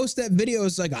 He posts that video.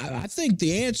 It's like, I think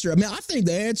the answer. I think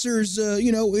the answer is,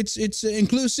 it's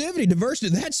inclusivity,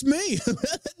 diversity. That's me.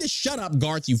 Just shut up,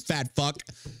 Garth, you fat fuck.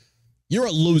 You're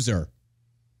a loser.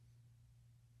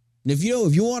 And if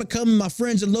you want to come in my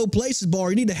Friends in Low Places bar,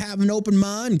 you need to have an open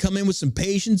mind and come in with some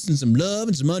patience and some love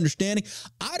and some understanding.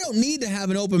 I don't need to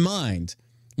have an open mind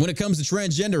when it comes to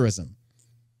transgenderism.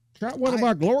 Try one of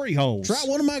my glory holes. Try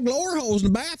one of my glory holes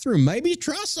in the bathroom. Maybe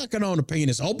try sucking on a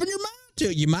penis. Open your mind to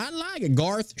it. You might like it.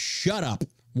 Garth, shut up.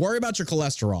 Worry about your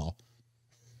cholesterol.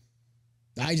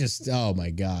 Oh my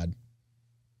God.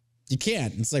 You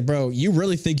can't. It's like, bro, you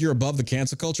really think you're above the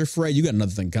cancel culture fray? You got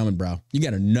another thing coming, bro. You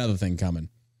got another thing coming.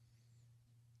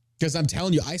 Because I'm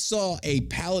telling you, I saw a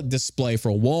pallet display for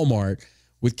Walmart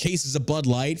with cases of Bud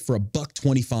Light for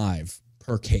 $1.25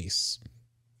 per case.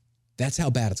 That's how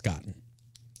bad it's gotten.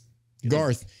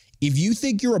 Garth, if you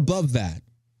think you're above that,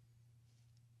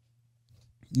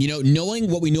 knowing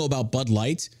what we know about Bud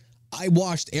Light, I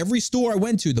watched every store I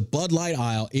went to, the Bud Light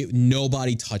aisle,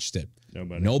 nobody touched it.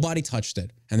 Nobody touched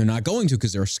it. And they're not going to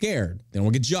because they're scared. They don't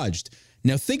want to get judged.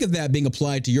 Now think of that being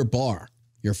applied to your bar,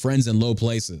 your Friends in Low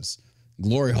Places,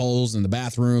 glory holes in the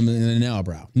bathroom, and no,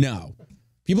 bro. No.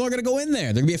 People are going to go in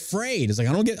there. They're going to be afraid. It's like,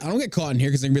 I don't get caught in here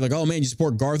because they're going to be like, oh, man, you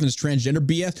support Garth and his transgender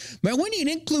BS. Man, we need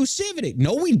inclusivity.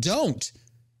 No, we don't.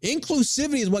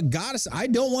 Inclusivity is what got us. I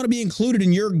don't want to be included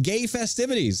in your gay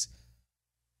festivities.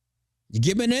 You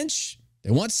give them an inch, they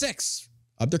want 6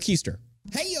 up their keister.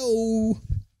 Hey-yo.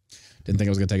 Didn't think I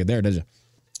was going to take it there, did you?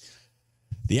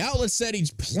 The outlet said he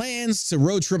plans to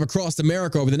road trip across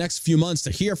America over the next few months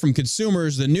to hear from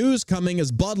consumers. The news coming as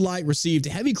Bud Light received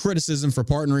heavy criticism for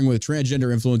partnering with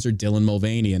transgender influencer Dylan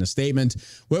Mulvaney. In a statement,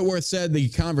 Whitworth said the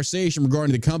conversation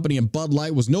regarding the company and Bud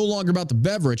Light was no longer about the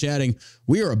beverage, adding,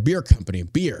 "We are a beer company.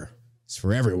 Beer is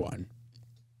for everyone."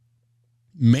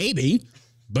 Maybe,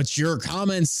 but your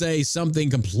comments say something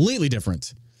completely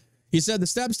different. He said the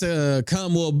steps to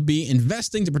come will be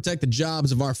investing to protect the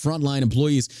jobs of our frontline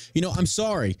employees. You know, I'm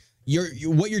sorry.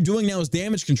 What you're doing now is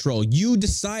damage control. You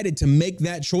decided to make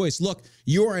that choice. Look,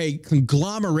 you're a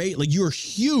conglomerate. Like, you're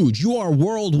huge. You are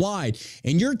worldwide.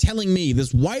 And you're telling me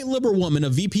this white liberal woman, a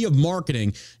VP of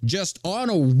marketing, just on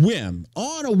a whim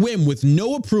with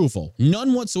no approval,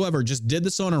 none whatsoever, just did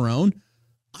this on her own?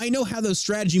 I know how those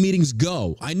strategy meetings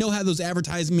go. I know how those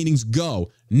advertising meetings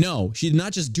go. No, she did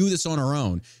not just do this on her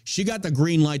own. She got the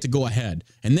green light to go ahead.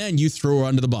 And then you threw her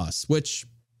under the bus, which,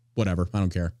 whatever, I don't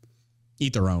care.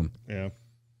 Eat their own. Yeah.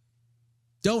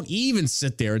 Don't even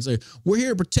sit there and say, we're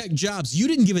here to protect jobs. You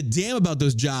didn't give a damn about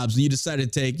those jobs and you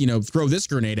decided to throw this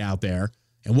grenade out there.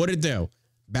 And what did it do?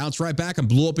 Bounce right back and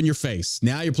blew up in your face.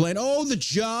 Now you're playing, oh, the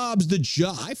jobs.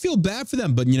 I feel bad for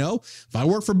them. But, if I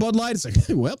work for Bud Light, it's like,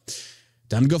 well,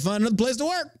 time to go find another place to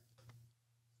work.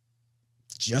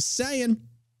 Just saying.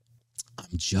 I'm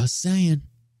just saying.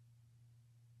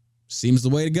 Seems the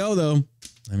way to go, though.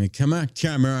 I mean, come on.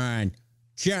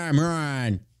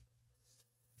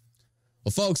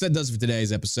 Well, folks, that does it for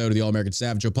today's episode of the All American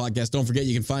Savage Show podcast. Don't forget,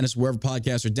 you can find us wherever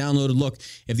podcasts are downloaded. Look,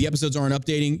 if the episodes aren't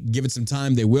updating, give it some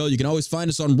time. They will. You can always find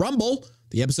us on Rumble.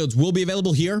 The episodes will be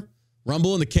available here.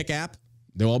 Rumble and the Kick app.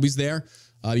 They're always there.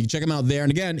 You can check them out there. And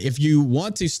again, if you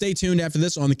want to stay tuned after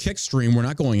this on the Kick stream, we're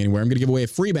not going anywhere. I'm going to give away a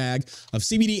free bag of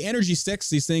CBD energy sticks.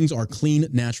 These things are clean,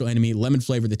 natural, enemy, lemon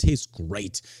flavor. They taste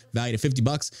great. Valued at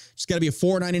 $50. Just got to be a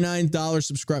 $4.99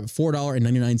 subscribe.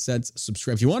 $4.99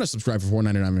 subscribe. If you want to subscribe for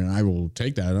 $4.99, I will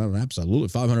take that. Absolutely.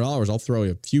 $500. I'll throw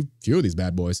you a few of these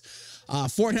bad boys.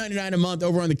 $4.99 a month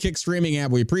over on the Kick streaming app.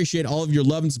 We appreciate all of your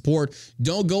love and support.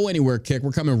 Don't go anywhere, Kick.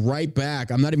 We're coming right back.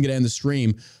 I'm not even going to end the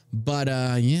stream. But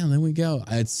yeah, there we go.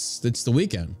 It's the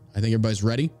weekend. I think everybody's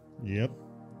ready. Yep.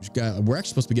 We're actually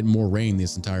supposed to be getting more rain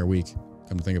this entire week.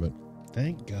 Come to think of it.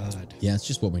 Thank God. Yeah, it's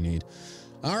just what we need.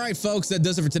 All right, folks, that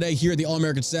does it for today here at the All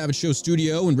American Savage Show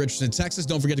studio in Richardson, Texas.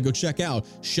 Don't forget to go check out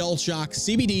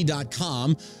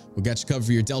shellshockcbd.com. We got you covered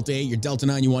for your Delta 8, your Delta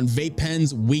 9. You want vape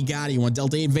pens? We got it. You want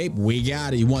Delta 8 vape? We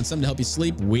got it. You want something to help you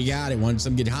sleep? We got it. Want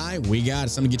something to get you high? We got it.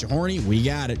 Something to get you horny? We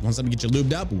got it. Want something to get you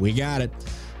lubed up? We got it.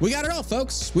 We got it all,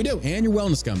 folks. We do. And your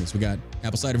wellness gummies. We got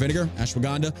apple cider vinegar,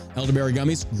 ashwagandha, elderberry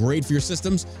gummies. Great for your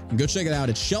systems. And go check it out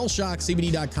at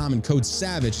shellshockcbd.com, and code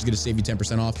SAVAGE is going to save you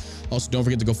 10% off. Also, don't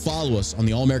forget to go follow us on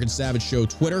the All American Savage Show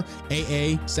Twitter,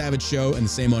 AA Savage Show, and the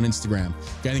same on Instagram.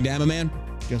 Got anything to add, my man?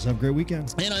 Guys, have a great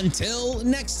weekend. And until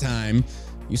next time,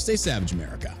 you stay savage,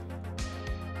 America.